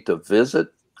really need to visit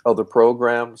other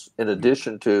programs in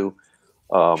addition to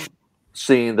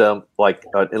seeing them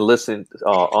and listening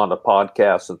on a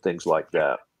podcast and things like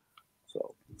that.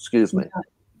 So, excuse me.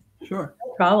 Sure.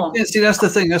 No problem. Yeah, see, that's the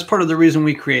thing. That's part of the reason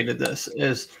we created this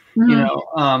is,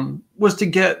 was to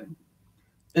get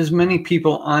as many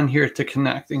people on here to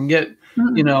connect and get,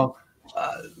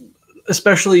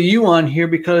 especially you on here,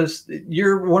 because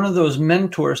you're one of those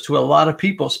mentors to a lot of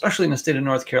people, especially in the state of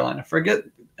North Carolina. Forget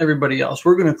everybody else.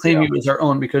 We're going to claim you as our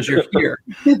own because you're here.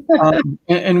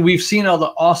 And we've seen all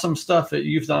the awesome stuff that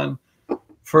you've done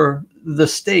for the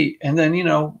state. And then,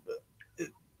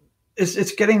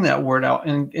 it's getting that word out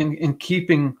and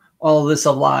keeping all this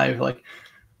alive. Like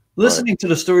listening to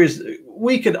the stories,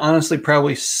 we could honestly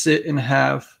probably sit and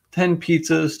have 10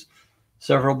 pizzas,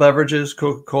 several beverages,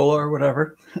 Coca-Cola or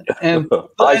whatever, and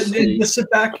just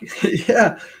sit back.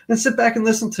 And sit back and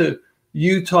listen to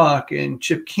you talk and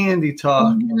Chip Candy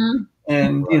talk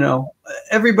and,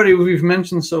 everybody we've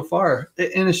mentioned so far.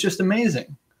 And it's just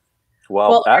amazing.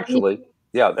 Well, actually,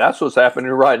 that's what's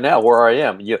happening right now where I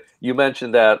am. You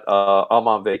mentioned that I'm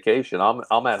on vacation.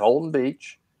 I'm at Holden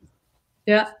Beach.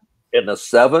 Yeah. In a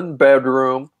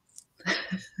 7-bedroom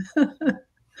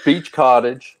beach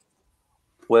cottage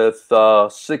with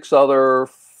 6 other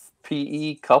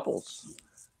PE couples.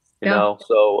 You know,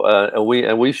 so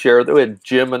and we shared. We had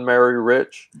Jim and Mary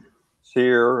Rich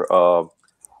here.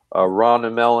 Ron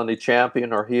and Melanie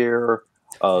Champion are here.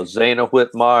 Zana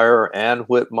Whitmire, Ann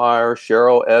Whitmire,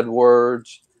 Cheryl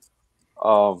Edwards.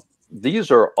 These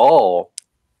are all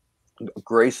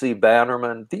Gracie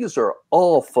Bannerman. These are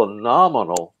all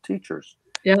phenomenal teachers.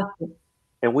 Yeah.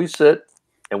 And we sit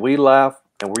and we laugh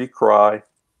and we cry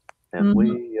and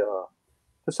we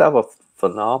just have a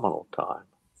phenomenal time.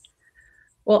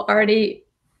 Well, Artie,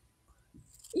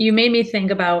 you made me think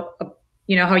about,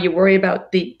 how you worry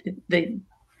about the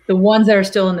ones that are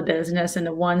still in the business and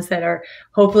the ones that are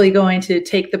hopefully going to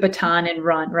take the baton and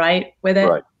run with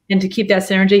it and to keep that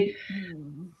synergy.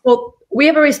 Well, we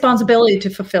have a responsibility to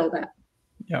fulfill that.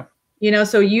 Yeah.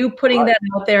 So you putting that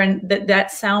out there and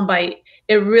that soundbite,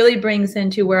 it really brings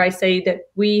into where I say that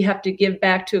we have to give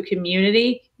back to a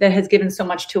community that has given so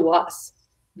much to us.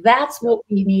 That's what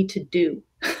we need to do.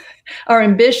 Our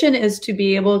ambition is to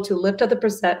be able to lift up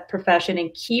the profession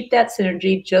and keep that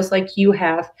synergy just like you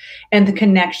have and the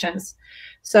connections.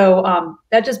 So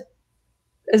that just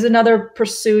is another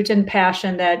pursuit and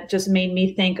passion that just made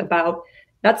me think about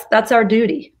that's our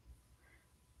duty.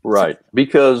 Right.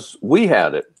 Because we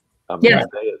had it. I mean,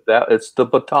 that it's the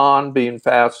baton being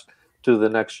passed to the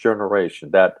next generation,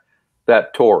 that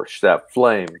torch, that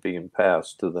flame being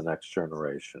passed to the next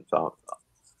generation. So,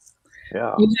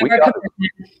 yeah,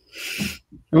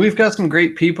 we've got some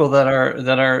great people that are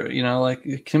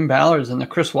like Kim Ballards and the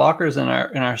Chris Walkers in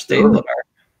our state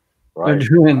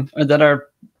that are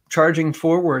charging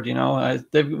forward.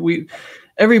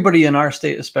 Everybody in our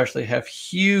state especially have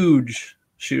huge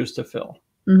shoes to fill.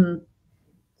 So.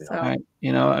 I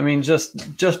mean,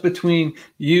 just between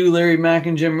you, Larry Mack,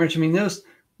 and Jim Rich, I mean,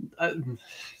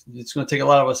 it's going to take a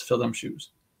lot of us to fill them shoes.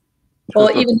 Well,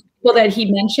 even people that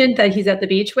he mentioned that he's at the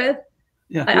beach with,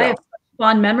 Yeah. I have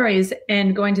fond memories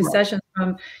and going to sessions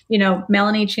from, you know,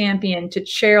 Melanie Champion to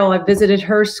Cheryl. I visited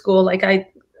her school.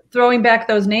 Like throwing back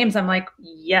those names, I'm like,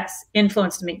 yes,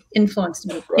 influenced me, impact.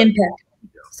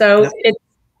 So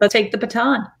let's take the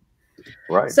baton.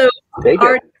 Right. So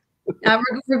we're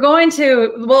going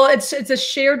to, well, it's a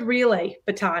shared relay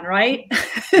baton, right?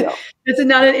 Yeah. This is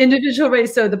not an individual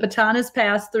race. So the baton is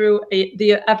passed through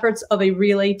the efforts of a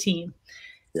relay team.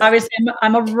 Yeah. Obviously,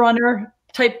 I'm a runner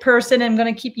type person. I'm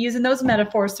going to keep using those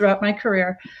metaphors throughout my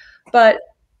career. But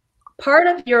part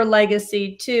of your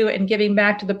legacy too, and giving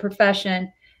back to the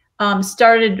profession,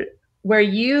 started where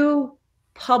you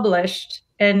published,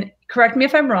 and correct me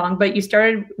if I'm wrong, but you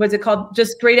started, was it called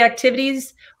just Great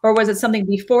Activities, or was it something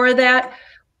before that?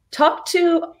 Talk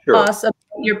to us about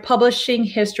your publishing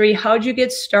history. How'd you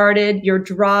get started, your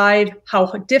drive, how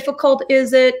difficult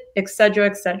is it, et cetera,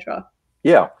 et cetera?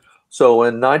 Yeah. So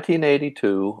in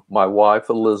 1982, my wife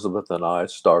Elizabeth and I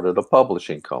started a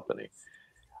publishing company,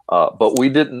 but we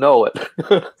didn't know it.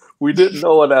 We didn't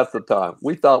know it at the time.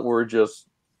 We thought we were just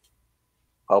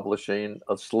publishing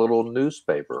a little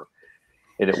newspaper,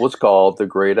 and it was called the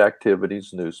Great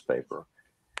Activities Newspaper.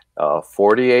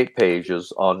 48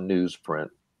 pages on newsprint,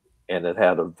 and it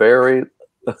had a very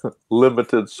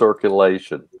limited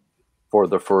circulation for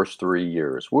the first 3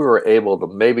 years. We were able to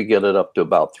maybe get it up to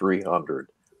about 300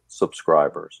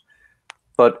 subscribers.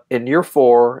 But in year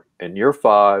 4 and year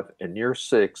 5 and year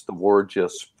 6, the word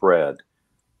just spread.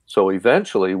 So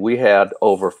eventually we had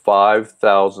over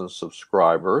 5,000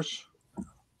 subscribers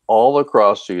all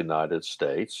across the United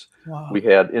States. Wow. We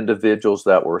had individuals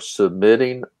that were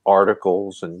submitting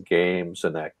articles and games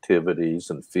and activities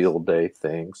and field day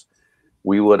things.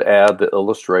 We would add the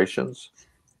illustrations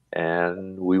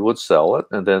and we would sell it.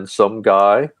 And then some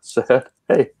guy said,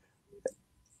 hey,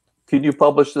 can you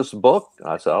publish this book?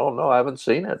 I said, I don't know, I haven't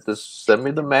seen it. Just send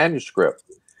me the manuscript.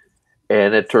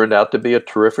 And it turned out to be a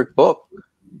terrific book.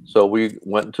 So we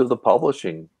went into the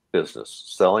publishing business,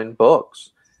 selling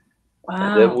books. Wow.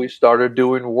 And then we started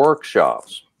doing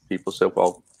workshops. People said,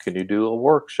 well, can you do a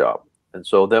workshop? And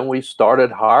so then we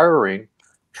started hiring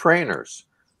trainers.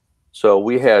 So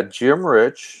we had Jim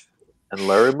Rich and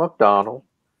Larry McDonald,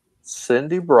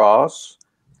 Cindy Bross,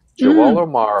 Joella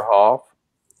Marhoff,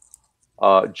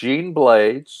 Gene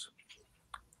Blades,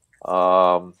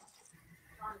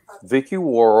 Vicki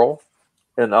Worrell,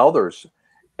 and others.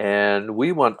 And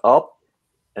we went up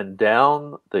and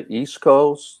down the East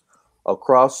Coast,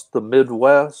 across the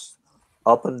Midwest,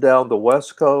 up and down the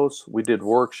West Coast. We did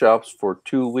workshops for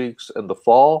 2 weeks in the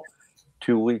fall,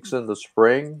 2 weeks in the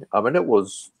spring. I mean, it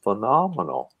was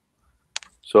phenomenal.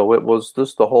 So it was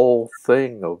just the whole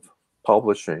thing of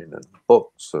publishing and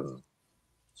books and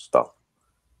stuff.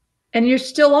 And you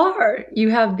still are. You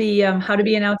have the How to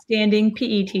Be an Outstanding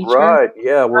PE Teacher. Right.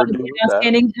 Yeah, we're doing that.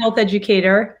 Outstanding Health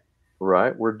Educator.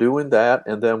 Right. We're doing that.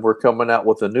 And then we're coming out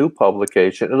with a new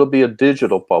publication. It'll be a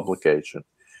digital publication.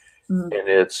 And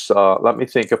it's, let me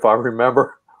think if I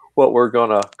remember what we're going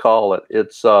to call it.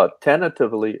 It's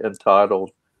tentatively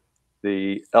entitled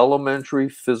the Elementary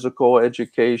Physical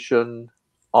Education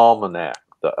Almanac.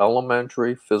 The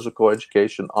Elementary Physical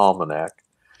Education Almanac.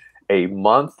 A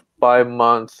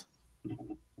month-by-month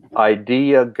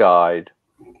idea guide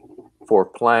for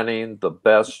planning the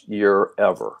best year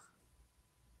ever.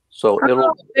 So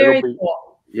it'll be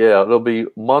cool. Yeah, it'll be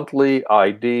monthly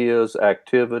ideas,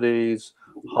 activities,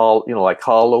 like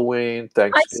Halloween,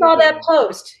 Thanksgiving. I saw that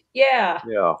post. Yeah.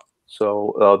 Yeah.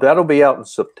 So that'll be out in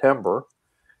September,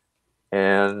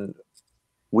 and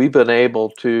we've been able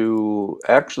to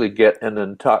actually get an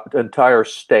entire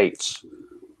states.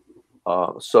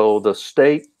 So the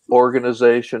state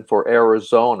organization for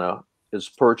Arizona is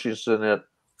purchasing it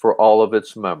for all of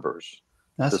its members.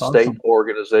 That's the awesome. State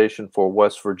organization for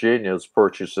West Virginia is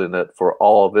purchasing it for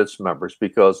all of its members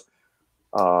because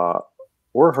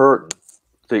we're hurting.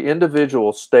 The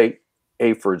individual state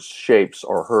AFERS shapes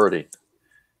are hurting.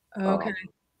 Okay.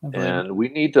 And we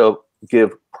need to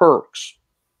give perks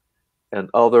and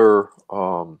other,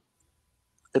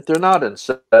 if they're not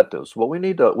incentives, well, we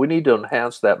need to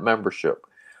enhance that membership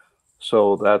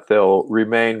so that they'll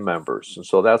remain members. And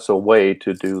so that's a way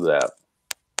to do that.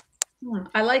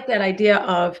 I like that idea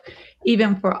of,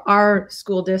 even for our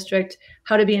school district,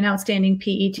 how to be an outstanding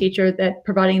PE teacher, that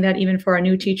providing that even for our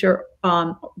new teacher,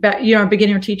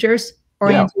 beginner teachers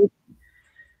oriented. Yeah.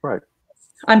 Right.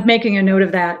 I'm making a note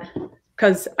of that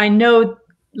because I know a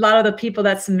lot of the people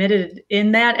that submitted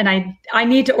in that, and I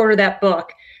need to order that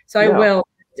book. So I will.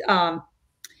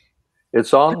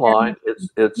 It's online.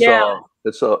 It's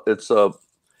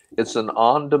It's an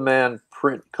on-demand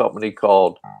print company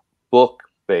called Book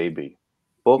Baby.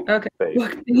 Book Baby.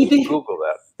 Book Baby. Google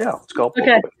that. Yeah, it's called Book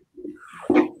Okay.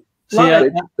 Baby.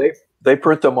 See, They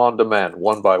print them on demand,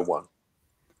 one by one.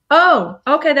 Oh,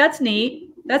 okay, that's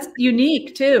neat. That's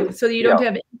unique too, so you don't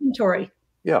have inventory.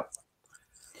 Yeah.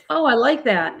 Oh, I like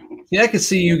that. Yeah, I could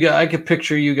see you guys. I could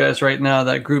picture you guys right now.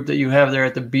 That group that you have there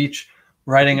at the beach,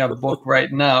 writing a book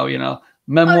right now. You know,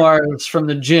 memoirs from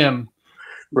the gym.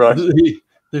 Right.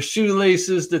 The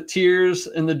shoelaces, the tears,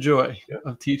 and the joy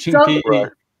of teaching PE.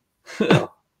 Right. Yeah.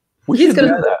 He's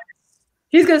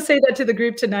gonna say that to the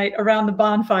group tonight around the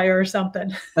bonfire or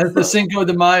something. As the Cinco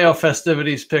de Mayo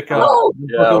festivities pick up, Oh,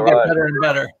 the book will get better and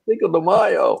better. Cinco de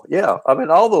Mayo. Yeah. I mean,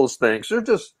 all those things. They're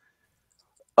just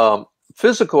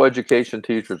physical education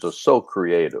teachers are so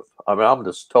creative. I mean, I'm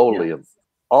just totally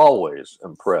always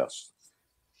impressed.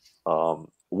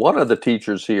 One of the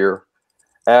teachers here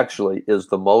actually is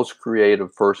the most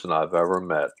creative person I've ever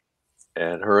met,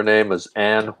 and her name is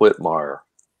Ann Whitmire.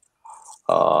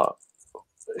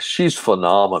 She's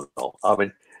phenomenal. I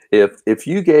mean, if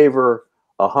you gave her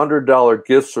 $100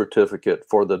 gift certificate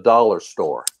for the dollar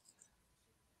store,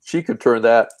 she could turn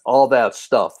all that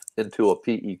stuff into a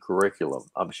PE curriculum.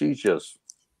 I mean, she's just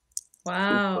she's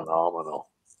phenomenal.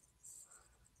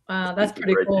 Wow, that's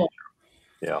pretty cool.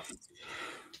 Teacher. Yeah.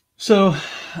 So,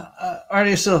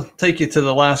 Artie, so take you to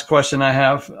the last question I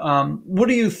have. What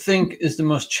do you think is the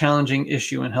most challenging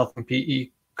issue in health and PE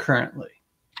currently?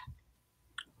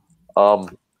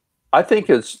 I think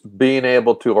it's being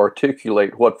able to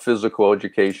articulate what physical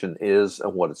education is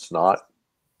and what it's not.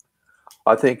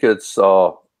 I think it's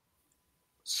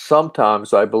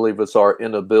sometimes I believe it's our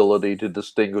inability to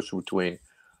distinguish between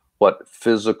what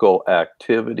physical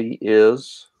activity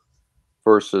is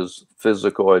versus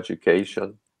physical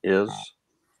education is.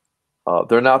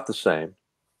 They're not the same.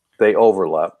 They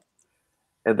overlap.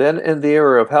 And then in the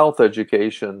area of health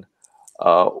education,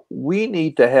 we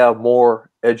need to have more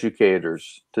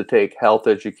educators to take health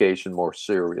education more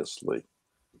seriously,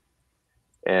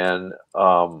 and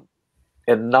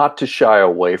not to shy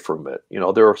away from it. You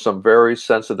know, there are some very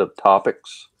sensitive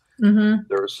topics. Mm-hmm.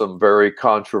 There are some very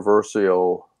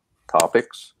controversial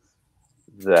topics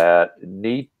that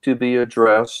need to be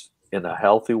addressed in a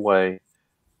healthy way,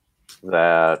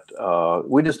 that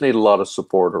we just need a lot of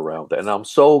support around that. And I'm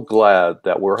so glad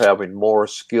that we're having more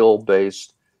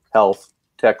skill-based health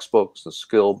textbooks and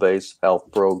skill-based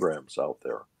health programs out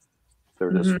there.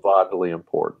 They're just vitally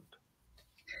important.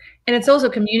 And it's also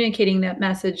communicating that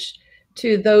message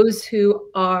to those who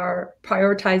are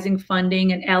prioritizing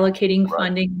funding and allocating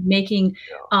funding, making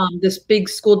this big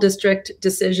school district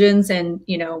decisions, and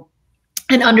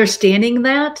and understanding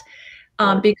that.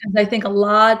 Because I think a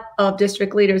lot of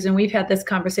district leaders, and we've had this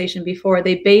conversation before,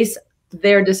 they base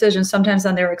their decisions sometimes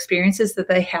on their experiences that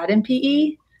they had in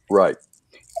PE. Right.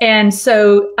 And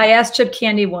so I asked Chip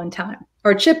Candy one time,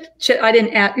 or Chip, I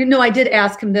didn't ask, I did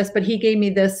ask him this, but he gave me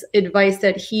this advice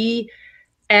that he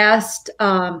asked,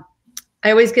 I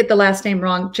always get the last name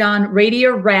wrong, John Rady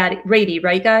or Rady,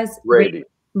 right guys? Rady.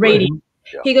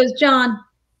 Yeah. He goes, John,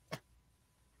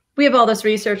 we have all this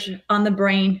research on the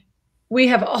brain. We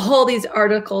have all these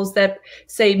articles that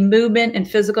say movement and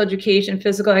physical education,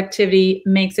 physical activity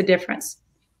makes a difference.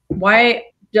 Why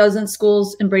doesn't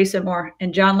schools embrace it more?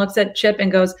 And John looks at Chip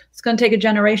and goes, it's going to take a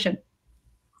generation.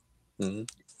 Mm-hmm.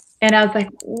 And I was like,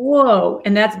 whoa.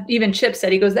 And that's even Chip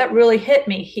said, he goes, that really hit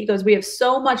me. He goes, we have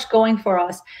so much going for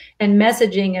us, and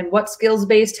messaging, and what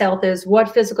skills-based health is,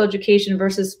 what physical education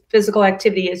versus physical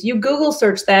activity is. You Google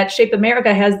search that. Shape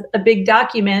America has a big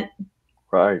document,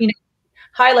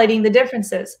 highlighting the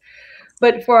differences.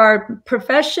 But for our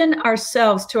profession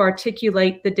ourselves to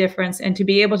articulate the difference and to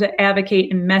be able to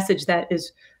advocate and message that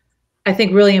is, I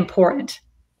think, really important.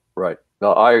 Right.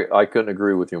 No, I couldn't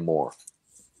agree with you more.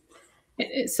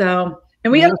 So,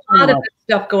 and we have a lot of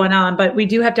stuff going on, but we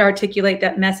do have to articulate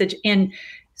that message and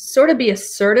sort of be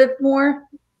assertive more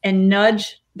and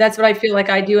nudge. That's what I feel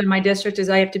like I do in my district, is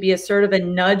I have to be assertive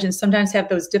and nudge, and sometimes have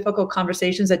those difficult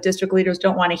conversations that district leaders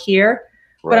don't want to hear.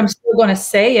 But I'm still going to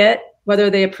say it,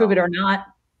 whether they approve it or not.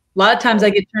 A lot of times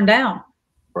I get turned down,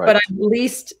 but at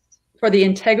least for the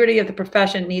integrity of the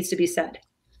profession needs to be said.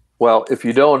 Well, if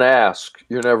you don't ask,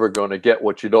 you're never going to get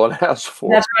what you don't ask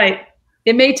for. That's right.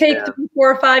 It may take 4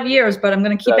 or 5 years, but I'm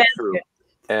going to keep asking it.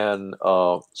 And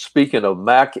speaking of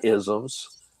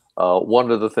Mac-isms, one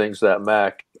of the things that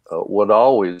Mac would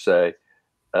always say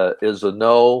is a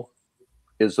no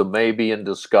is a maybe in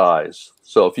disguise.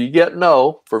 So if you get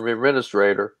no from your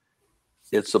administrator,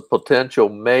 it's a potential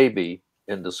maybe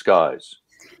in disguise.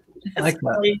 I like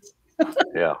that.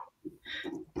 Yeah.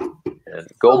 And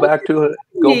go back to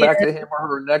him or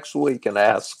her next week and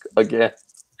ask again.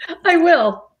 I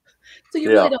will. So you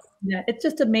Yeah. really don't do that. It's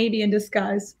just a maybe in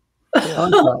disguise.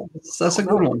 That's a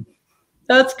good one.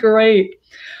 That's great.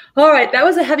 All right. That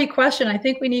was a heavy question. I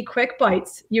think we need quick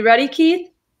bites. You ready, Keith?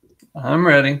 I'm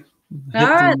ready. All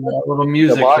right. A little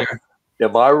music here.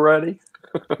 Am I ready?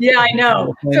 Yeah, I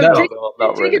know. I So know. take, No, I'm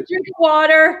not take ready. a drink of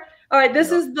water. All right.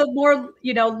 This is the more,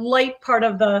 light part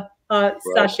of the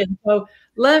session. So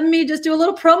let me just do a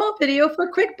little promo video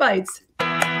for quick bites.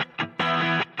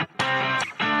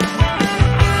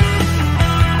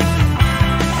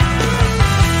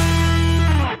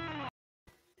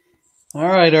 All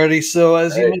right, Artie. So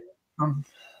as you mentioned from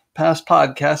past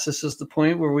podcasts, this is the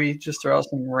point where we just throw out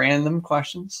some random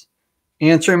questions.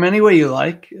 Answer them any way you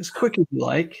like, as quick as you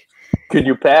like. Can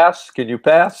you pass?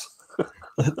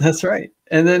 That's right.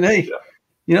 And then, hey,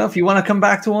 if you want to come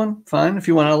back to one, fine. If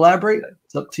you want to elaborate,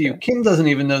 it's up to you. Kim doesn't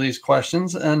even know these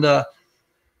questions, and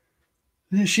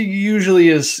she usually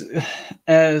is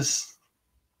as,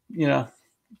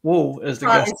 whoa, as the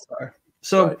guests are.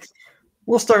 So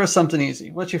we'll start with something easy.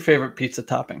 What's your favorite pizza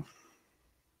topping?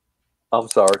 I'm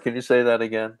sorry. Can you say that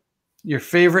again? Your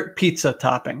favorite pizza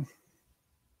topping?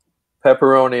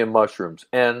 Pepperoni and mushrooms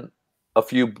and a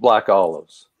few black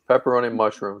olives. Pepperoni,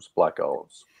 mushrooms, black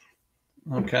olives.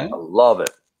 Okay. I love it.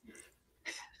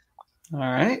 All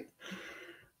right.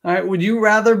 Would you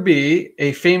rather be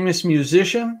a famous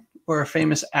musician or a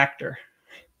famous actor?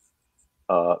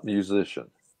 Musician.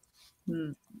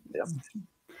 Hmm. Yeah.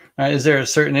 All right. Is there a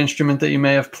certain instrument that you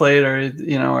may have played, or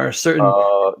or a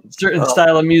certain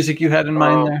style of music you had in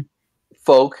mind there?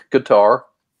 Folk, guitar.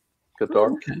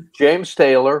 Okay. James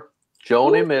Taylor,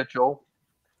 Joni Mitchell.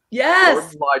 Yes.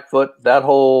 Gordon Lightfoot, that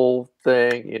whole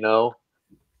thing,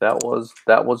 that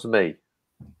was me.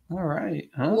 All right.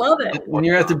 Huh? Love it. When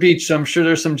you're at the beach, so I'm sure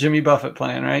there's some Jimmy Buffett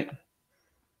playing, right?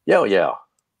 Yeah.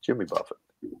 Jimmy Buffett.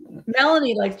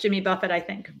 Melanie likes Jimmy Buffett, I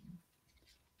think.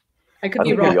 I could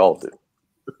be think wrong. we all do.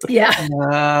 Yeah.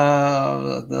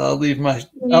 I'll leave my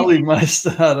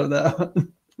stuff out of that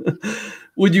one.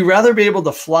 Would you rather be able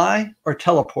to fly or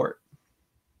teleport?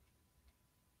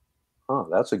 Oh,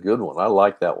 that's a good one. I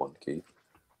like that one, Keith.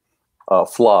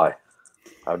 Fly.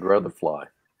 I'd rather fly.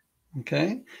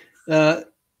 Okay.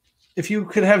 If you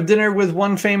could have dinner with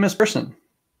one famous person?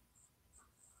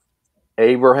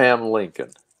 Abraham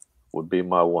Lincoln would be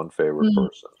my one favorite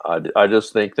person. I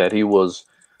just think that he was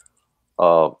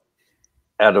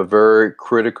at a very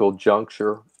critical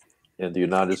juncture in the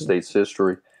United States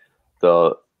history.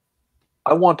 I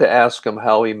want to ask him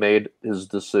how he made his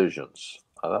decisions.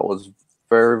 That was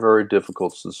very, very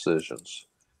difficult decisions.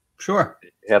 Sure.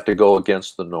 You have to go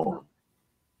against the norm.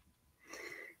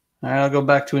 All right, I'll go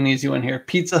back to an easy one here.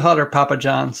 Pizza Hut or Papa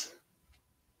John's?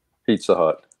 Pizza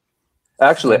Hut.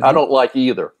 Actually, I don't like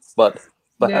either, but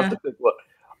I have to pick one.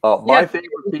 My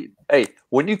favorite. Hey,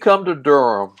 when you come to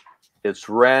Durham, it's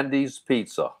Randy's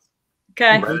Pizza.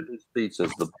 Okay. Randy's Pizza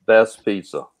is the best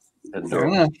pizza in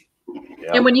Durham.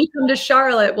 Yeah. And when you come to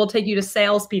Charlotte, we'll take you to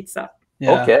Sales Pizza.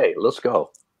 Yeah. Okay, let's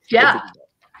go. Yeah.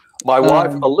 My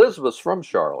wife Elizabeth's from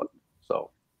Charlotte, so.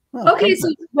 Okay, so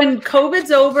when COVID's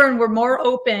over and we're more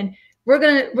open, we're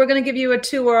gonna give you a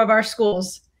tour of our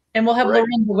schools, and we'll have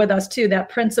Lorinda with us too, that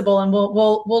principal, and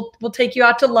we'll take you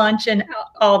out to lunch and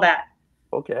all that.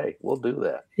 Okay, we'll do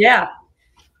that. Yeah.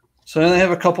 So I only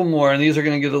have a couple more, and these are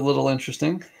going to get a little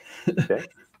interesting. Okay.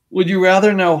 Would you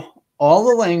rather know all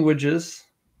the languages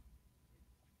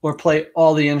or play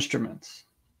all the instruments?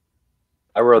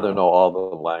 I'd rather know all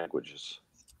the languages.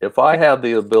 If I had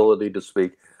the ability to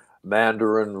speak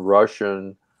Mandarin,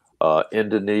 Russian,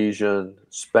 Indonesian,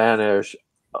 Spanish,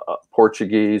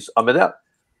 Portuguese, I mean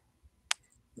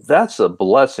that's a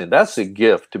blessing. That's a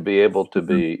gift to be able to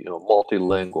be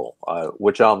multilingual,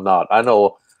 which I'm not. I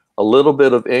know a little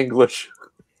bit of English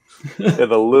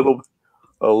and a little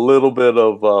bit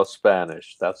of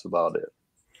Spanish. That's about it.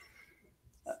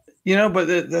 But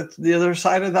the other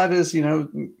side of that is,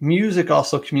 music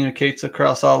also communicates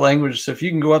across all languages. So if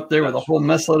you can go up there with a whole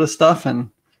mess load of stuff,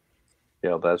 and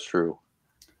yeah, that's true.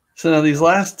 So now these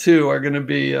last two are going to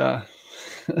be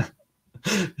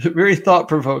very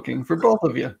thought-provoking for both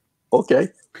of you. Okay.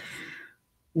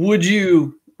 Would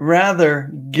you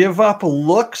rather give up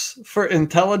looks for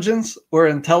intelligence or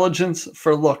intelligence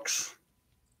for looks?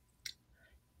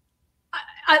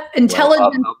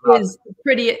 Intelligence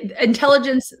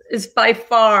is by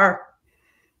far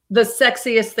the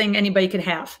sexiest thing anybody can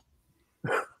have.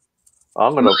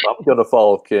 I'm gonna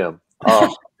follow Kim.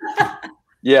 I'd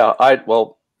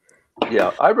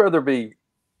rather be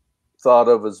thought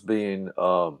of as being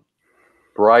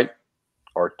bright,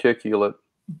 articulate,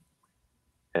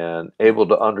 and able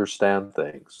to understand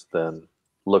things than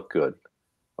look good.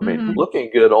 I mean, looking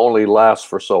good only lasts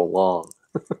for so long.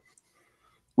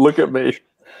 Look at me.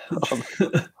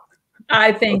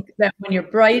 I think that when you're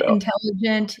bright,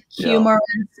 intelligent, humorous,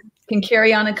 can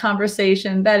carry on a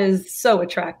conversation, that is so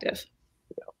attractive.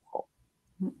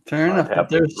 Fair enough. But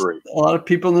there's a lot of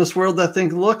people in this world that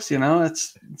think looks, you know,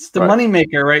 it's the money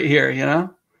maker right here, you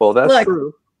know? Well, that's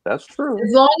true. That's true.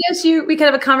 As long as we can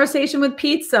have a conversation with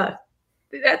pizza,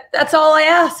 that's all I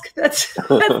ask. That's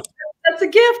a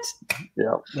gift.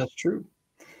 Yeah, that's true.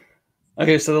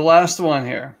 Okay, so the last one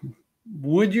here.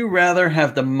 Would you rather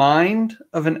have the mind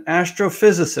of an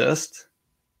astrophysicist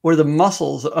or the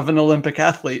muscles of an Olympic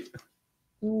athlete?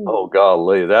 Oh,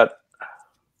 golly, that.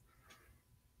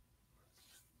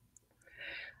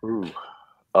 Ooh.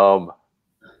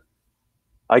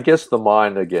 I guess the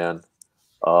mind again.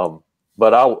 But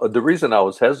the reason I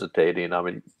was hesitating, I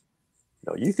mean,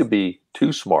 you could be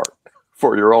too smart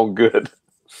for your own good.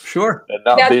 Sure. And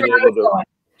not being able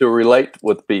to relate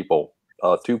with people,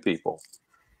 to people.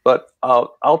 But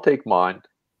I'll take mind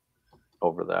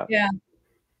over that. Yeah.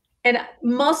 And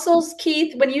muscles,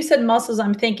 Keith, when you said muscles,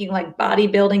 I'm thinking like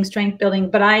bodybuilding, strength building,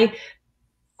 but I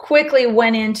quickly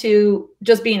went into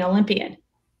just being an Olympian.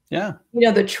 Yeah. You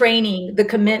know, the training, the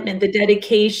commitment, the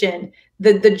dedication,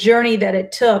 the journey that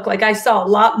it took. Like I saw a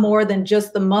lot more than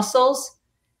just the muscles.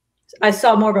 I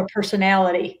saw more of a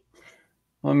personality.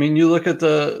 Well, I mean, you look at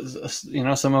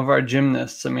some of our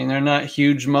gymnasts. I mean, they're not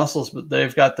huge muscles, but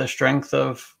they've got the strength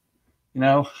of,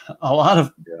 a lot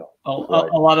of a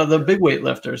lot of the big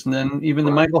weightlifters, and then even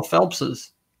the Michael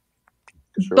Phelpses.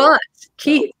 Sure. But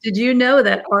Keith, did you know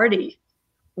that Artie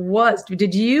were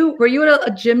you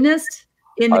a gymnast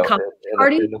in the college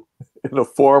party? In a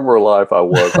former life, I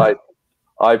was.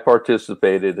 I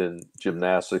participated in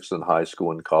gymnastics in high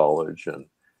school and college, and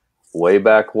way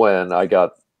back when I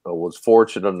was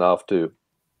fortunate enough to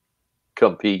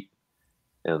compete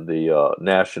in the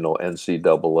national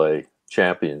NCAA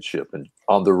championship and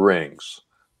on the rings.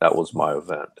 That was my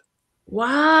event.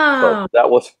 Wow. But that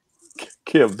was,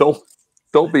 Kim,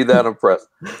 don't be that impressed.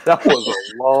 That was a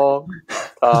long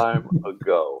time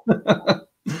ago.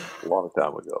 Long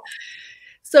time ago.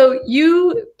 So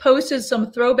you posted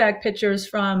some throwback pictures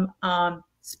from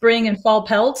spring and fall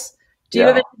pelts. Do you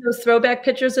have any of those throwback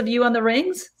pictures of you on the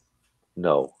rings?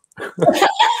 No.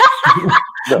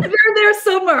 No. They're there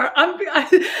somewhere. No.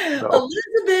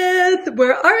 Elizabeth,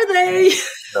 where are they?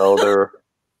 No, they're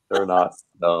not.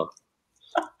 No,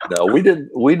 we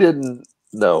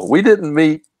didn't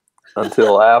meet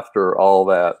until after all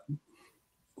that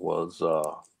was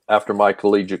after my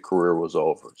collegiate career was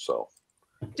over. So,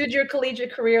 did your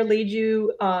collegiate career lead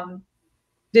you?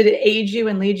 Did it age you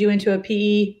and lead you into a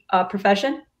PE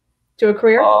profession? To a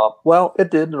career? Well, it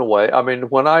did in a way. I mean,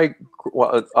 when I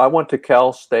went to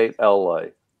Cal State LA,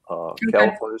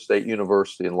 California State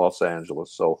University in Los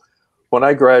Angeles. So when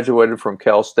I graduated from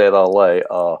Cal State LA,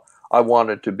 I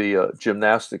wanted to be a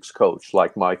gymnastics coach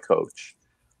like my coach.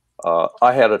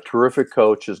 I had a terrific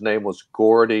coach. His name was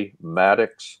Gordy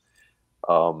Maddox.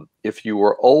 If you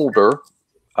were older,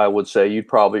 I would say you'd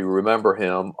probably remember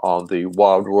him on the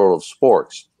Wild World of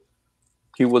Sports.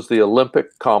 He was the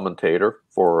Olympic commentator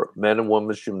for men and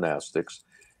women's gymnastics,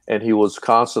 and he was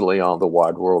constantly on the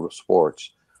Wide World of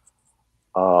Sports.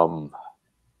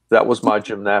 That was my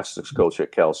gymnastics coach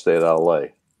at Cal State LA.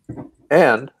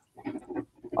 And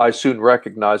I soon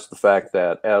recognized the fact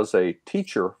that as a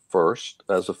teacher first,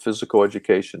 as a physical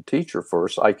education teacher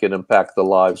first, I can impact the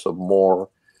lives of more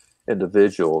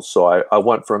individuals. So I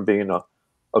went from being a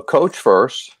coach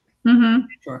first and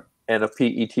a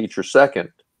PE teacher second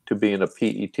to being a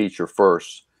PE teacher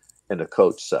first and a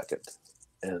coach second.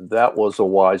 And that was a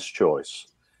wise choice.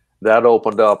 That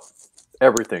opened up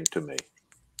everything to me,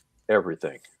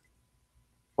 everything,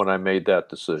 when I made that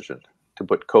decision to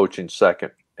put coaching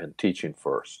second and teaching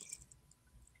first.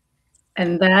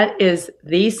 And that is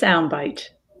the soundbite.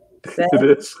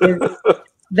 It is.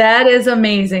 That is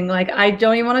amazing. Like, I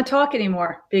don't even want to talk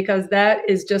anymore because that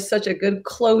is just such a good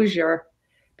closure,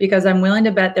 because I'm willing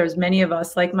to bet there's many of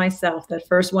us like myself that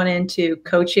first went into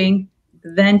coaching,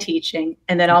 then teaching,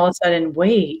 and then all of a sudden,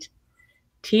 wait,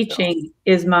 teaching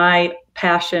is my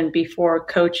passion before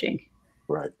coaching.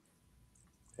 Right.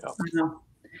 Yeah.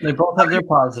 They both have their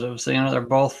positives. They're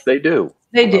both. They do.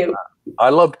 They do. I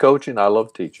loved coaching. I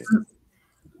love teaching.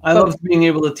 I loved being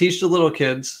able to teach the little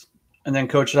kids and then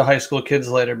coach the high school kids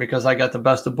later, because I got the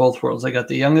best of both worlds. I got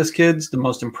the youngest kids, the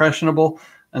most impressionable,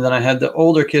 and then I had the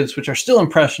older kids, which are still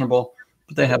impressionable,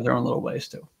 but they have their own little ways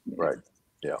too. Right.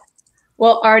 Yeah.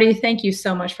 Well, Artie, thank you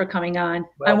so much for coming on.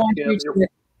 Well, I want you to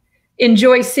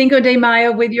Enjoy Cinco de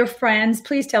Mayo with your friends.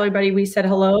 Please tell everybody we said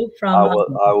hello from.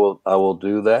 I will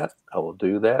do that. I will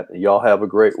do that. Y'all have a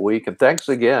great week, and thanks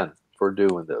again for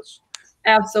doing this.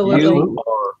 Absolutely.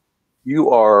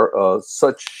 You are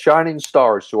such shining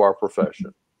stars to our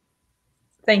profession.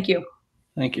 Thank you.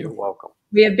 Thank you. You're welcome.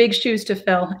 We have big shoes to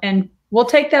fill, and we'll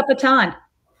take that baton.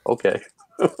 Okay.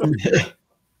 All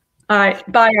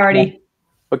right. Bye, Artie.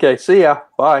 Okay. See ya.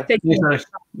 Bye. Take care.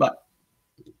 Bye.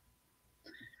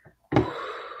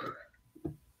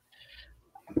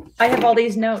 I have all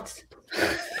these notes.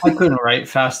 I couldn't write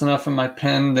fast enough in my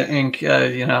pen. The ink,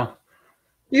 you know.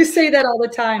 You say that all the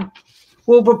time.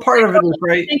 Well, but part of it is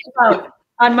right. Think about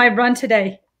on my run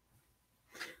today.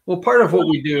 Well, part of what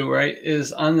we do, right,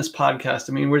 is on this podcast.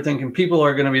 I mean, we're thinking people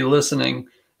are going to be listening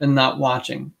and not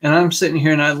watching. And I'm sitting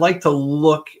here and I like to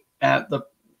look at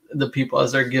the people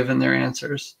as they're giving their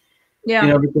answers. Yeah. You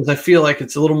know, because I feel like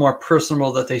it's a little more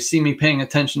personal that they see me paying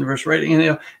attention versus writing. And, you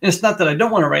know, and it's not that I don't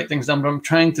want to write things down, but I'm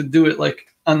trying to do it like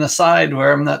on the side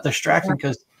where I'm not distracting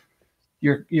because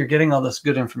you're getting all this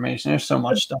good information. There's so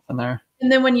much stuff in there.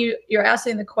 And then when you're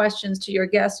asking the questions to your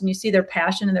guests and you see their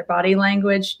passion and their body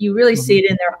language, you really see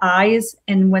it in their eyes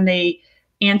and when they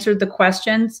answered the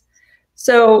questions.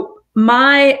 So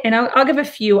I'll give a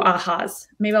few ahas.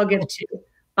 Maybe I'll give two.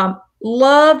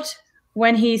 Loved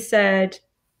when he said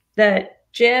that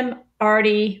Jim,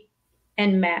 Artie,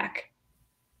 and Mac,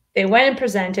 they went and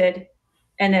presented,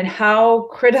 and then how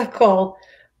critical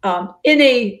in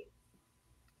a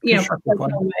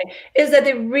professional way is that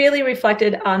they really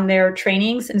reflected on their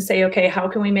trainings and say, okay, how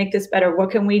can we make this better?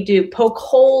 What can we do? Poke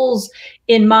holes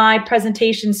in my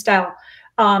presentation style.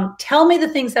 Tell me the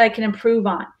things that I can improve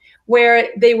on, where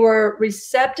they were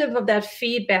receptive of that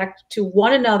feedback to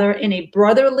one another in a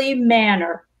brotherly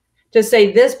manner to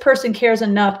say, this person cares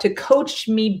enough to coach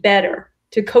me better,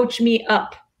 to coach me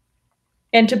up,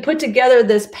 and to put together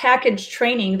this package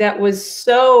training that was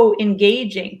so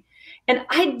engaging. And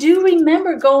I do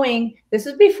remember going, this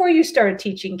is before you started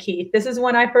teaching, Keith. This is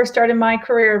when I first started my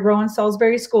career at Rowan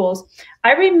Salisbury Schools.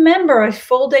 I remember a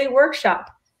full day workshop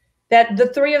that the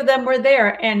three of them were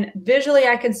there, and visually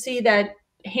I could see that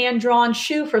hand-drawn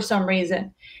shoe for some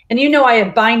reason. And you know I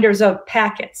have binders of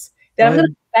packets that I'm going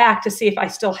to go back to see if I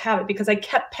still have it, because I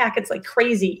kept packets like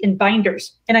crazy in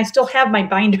binders, and I still have my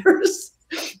binders.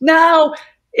 Now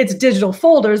it's digital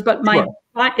folders, but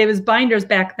it was binders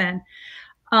back then.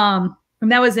 And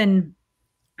that was in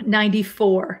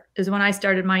 94 is when I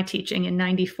started my teaching, in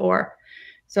 94.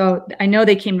 So I know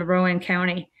they came to Rowan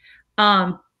County.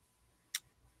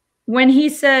 When he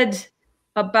said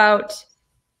about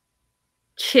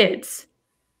kids,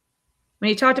 when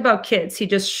he talked about kids, he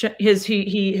just his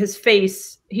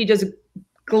face, he just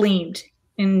gleamed,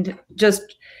 and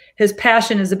just his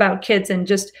passion is about kids. And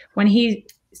just when he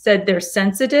said they're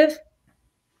sensitive,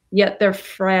 yet they're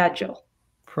fragile.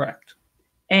 Correct.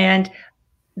 And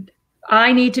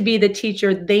I need to be the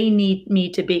teacher they need me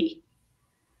to be.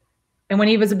 And when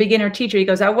he was a beginner teacher, he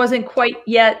goes, I wasn't quite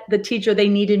yet the teacher they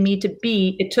needed me to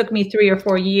be. It took me 3 or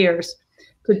 4 years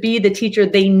to be the teacher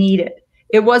they needed.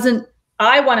 It wasn't,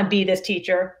 I want to be this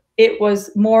teacher. It was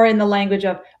more in the language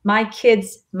of my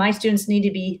kids, my students need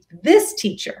to be this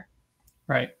teacher.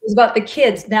 Right. It was about the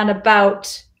kids, not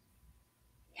about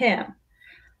him.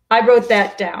 I wrote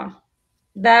that down.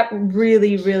 That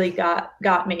really, really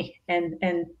got me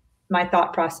and my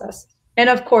thought process. And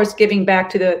of course, giving back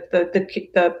to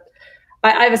I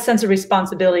have a sense of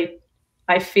responsibility,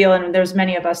 I feel, and there's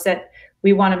many of us that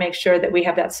we want to make sure that we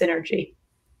have that synergy.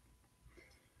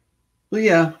 Well,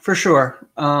 yeah, for sure.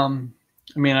 I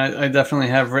mean, I definitely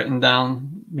have written down,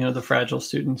 the fragile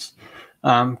students,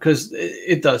 because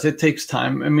it takes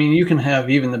time. I mean, you can have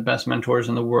even the best mentors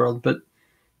in the world, but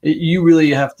you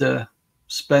really have to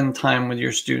spend time with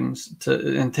your students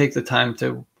and take the time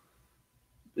to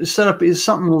set up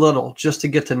something little just to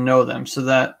get to know them, so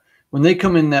that when they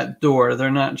come in that door, they're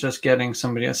not just getting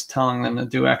somebody that's telling them to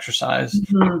do exercise.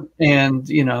 Mm-hmm. And,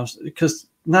 because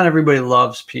not everybody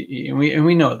loves PE, and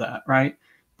we know that, right?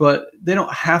 But they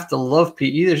don't have to love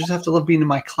PE. They just have to love being in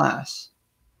my class,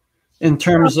 in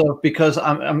terms of, because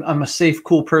I'm a safe,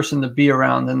 cool person to be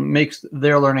around and makes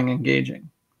their learning engaging.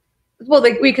 Well,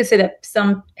 we could say that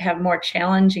some have more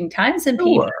challenging times in PE.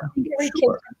 Sure. Every kid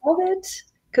love it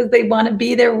because they want to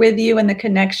be there with you and the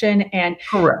connection. And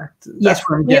correct. That's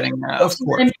what I'm getting at, of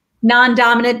course.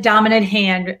 Non-dominant, dominant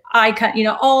hand,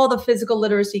 eye, all the physical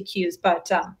literacy cues.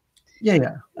 But I'm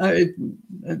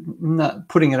not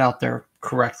putting it out there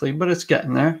correctly, but it's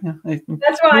getting there. Yeah,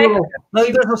 that's why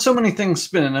there's so many things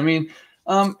spinning. I mean,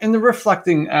 in the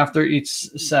reflecting after each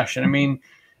session, I mean,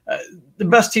 the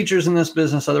best teachers in this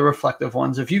business are the reflective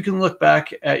ones. If you can look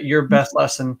back at your best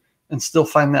lesson and still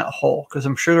find that hole, because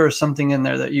I'm sure there is something in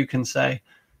there that you can say,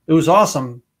 it was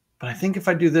awesome, but I think if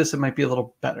I do this, it might be a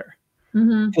little better.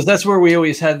 Because that's where we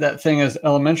always had that thing as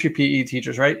elementary PE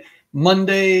teachers, right?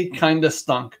 Monday kind of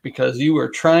stunk because you were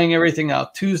trying everything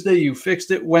out. Tuesday, you fixed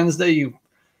it. Wednesday, you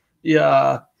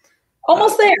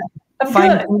almost there. I'm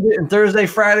good. And Thursday,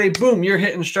 Friday, boom, you're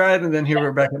hitting stride. And then here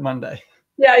we're back at Monday.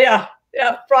 Yeah.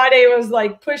 Friday was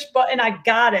like push button. I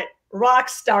got it. Rock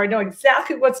star. I know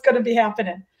exactly what's going to be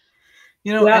happening.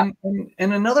 You know,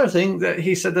 and another thing that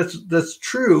he said that's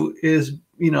true is,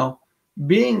 you know,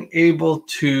 being able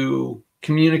to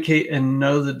communicate and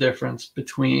know the difference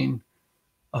between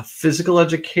a physical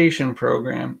education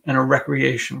program and a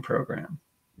recreation program.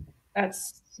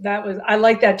 I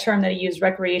like that term that he used,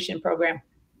 recreation program.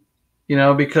 You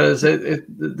know, because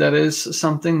that is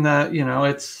something that, you know,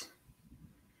 it's,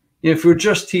 if we're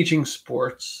just teaching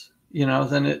sports, you know,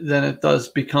 then it does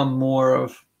become more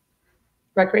of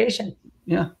recreation.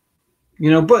 Yeah.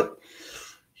 You know, but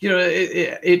you know,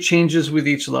 it changes with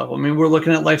each level. I mean, we're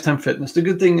looking at Lifetime Fitness. The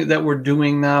good thing that we're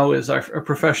doing now is our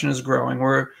profession is growing.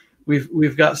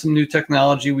 We've got some new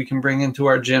technology we can bring into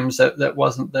our gyms that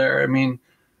wasn't there. I mean,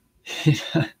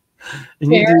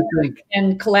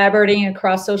 and collaborating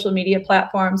across social media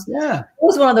platforms. Yeah. I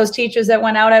was one of those teachers that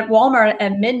went out at Walmart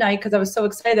at midnight because I was so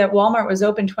excited that Walmart was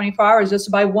open 24 hours just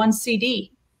to buy one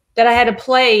CD, that I had to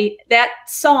play that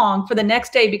song for the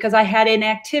next day because I had an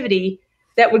activity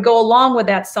that would go along with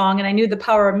that song, and I knew the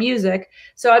power of music.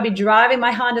 So I'd be driving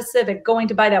my Honda Civic going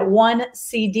to buy that one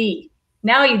CD.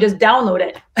 Now you just download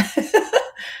it.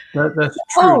 That's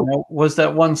true. Oh. Was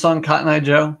that one song Cotton Eye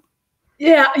Joe?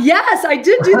 Yeah. Yes, I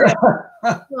did do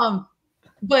that.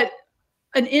 But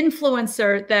an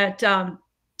influencer that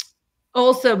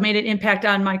also made an impact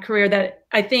on my career that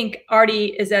I think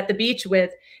Artie is at the beach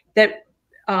with, that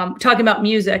talking about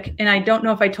music. And I don't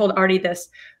know if I told Artie this,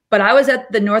 but I was at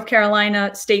the North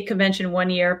Carolina State Convention one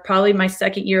year, probably my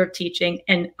second year of teaching,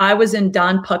 and I was in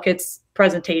Don Puckett's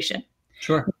presentation.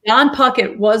 Sure. Don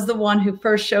Puckett was the one who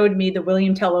first showed me the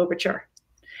William Tell Overture.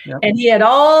 Yep. And he had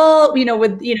all,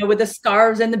 with the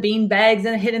scarves and the bean bags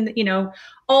and hitting,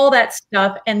 all that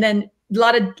stuff. And then a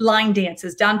lot of line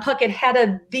dances. Don Puckett had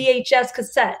a VHS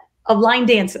cassette of line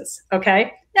dances.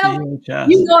 Okay. Now, VHS.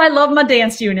 You know I love my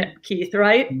dance unit, Keith,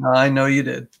 right? I know you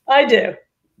did. I do.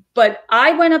 But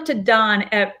I went up to Don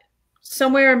at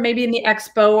somewhere, maybe in the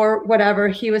expo or whatever.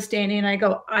 He was standing and I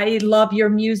go, I love your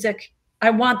music. I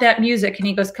want that music. And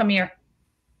he goes, come here.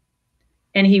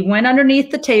 And he went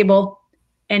underneath the table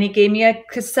and he gave me a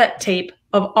cassette tape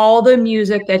of all the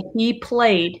music that he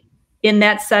played in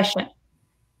that session.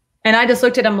 And I just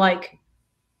looked at him like,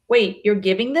 wait, you're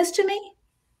giving this to me?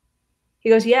 He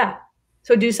goes, yeah.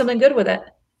 So do something good with it.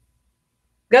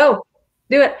 Go,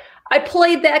 do it. I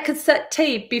played that cassette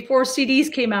tape before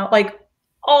CDs came out, like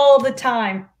all the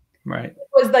time. Right. It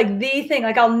was like the thing.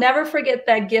 Like I'll never forget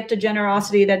that gift of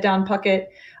generosity that Don Puckett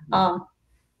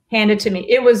handed to me.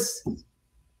 It was,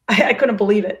 I couldn't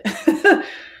believe it.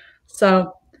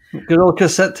 So good old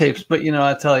cassette tapes. But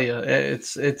I tell you,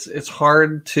 it's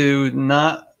hard to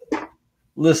not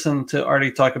listen to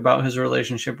Artie talk about his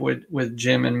relationship with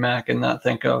Jim and Mac and not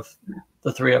think of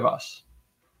the three of us.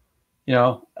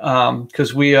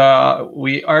 Because we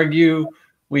argue,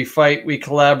 we fight, we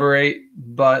collaborate,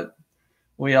 but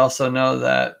we also know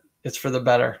that it's for the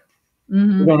better.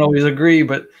 Mm-hmm. We don't always agree,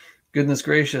 but goodness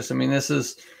gracious. I mean, this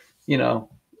is,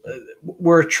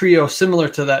 we're a trio similar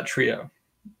to that trio.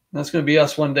 That's going to be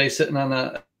us one day sitting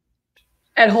on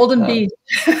at Holden Beach.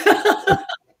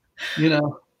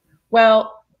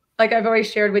 Well, like I've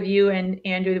always shared with you and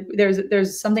Andrew,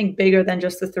 there's something bigger than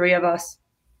just the three of us.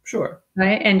 Sure.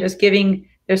 Right. And just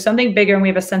there's something bigger, and we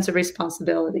have a sense of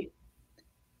responsibility.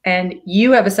 And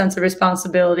you have a sense of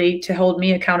responsibility to hold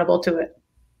me accountable to it.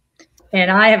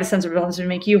 And I have a sense of responsibility to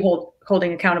make you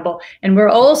holding accountable. And we're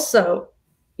also,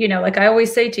 like I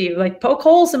always say to you, like poke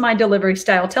holes in my delivery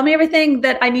style. Tell me everything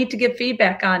that I need to give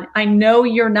feedback on. I know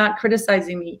you're not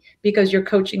criticizing me because you're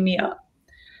coaching me up.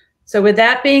 So with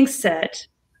that being said,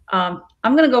 I'm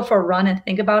going to go for a run and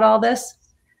think about all this.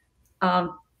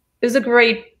 This is a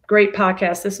great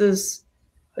podcast.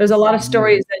 There's a lot of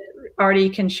stories that Artie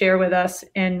can share with us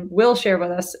and will share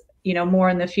with us, more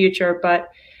in the future, but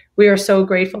we are so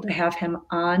grateful to have him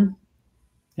on.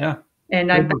 Yeah.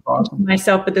 And I've awesome.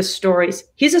 Myself with the stories.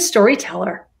 He's a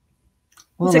storyteller.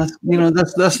 Well,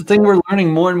 that's the thing we're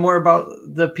learning more and more about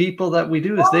the people that we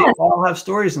do is they all have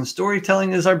stories, and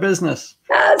storytelling is our business.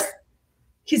 Yes.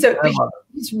 He's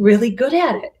really good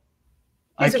at it.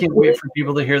 I can't wait for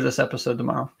people to hear this episode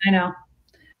tomorrow. I know.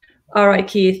 All right,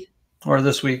 Keith. Or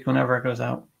this week, whenever it goes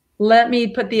out. Let me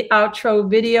put the outro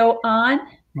video on.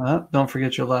 Well, don't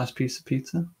forget your last piece of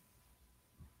pizza.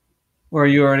 Or are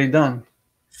you already done?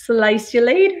 Slice you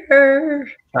later.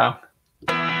 Ciao.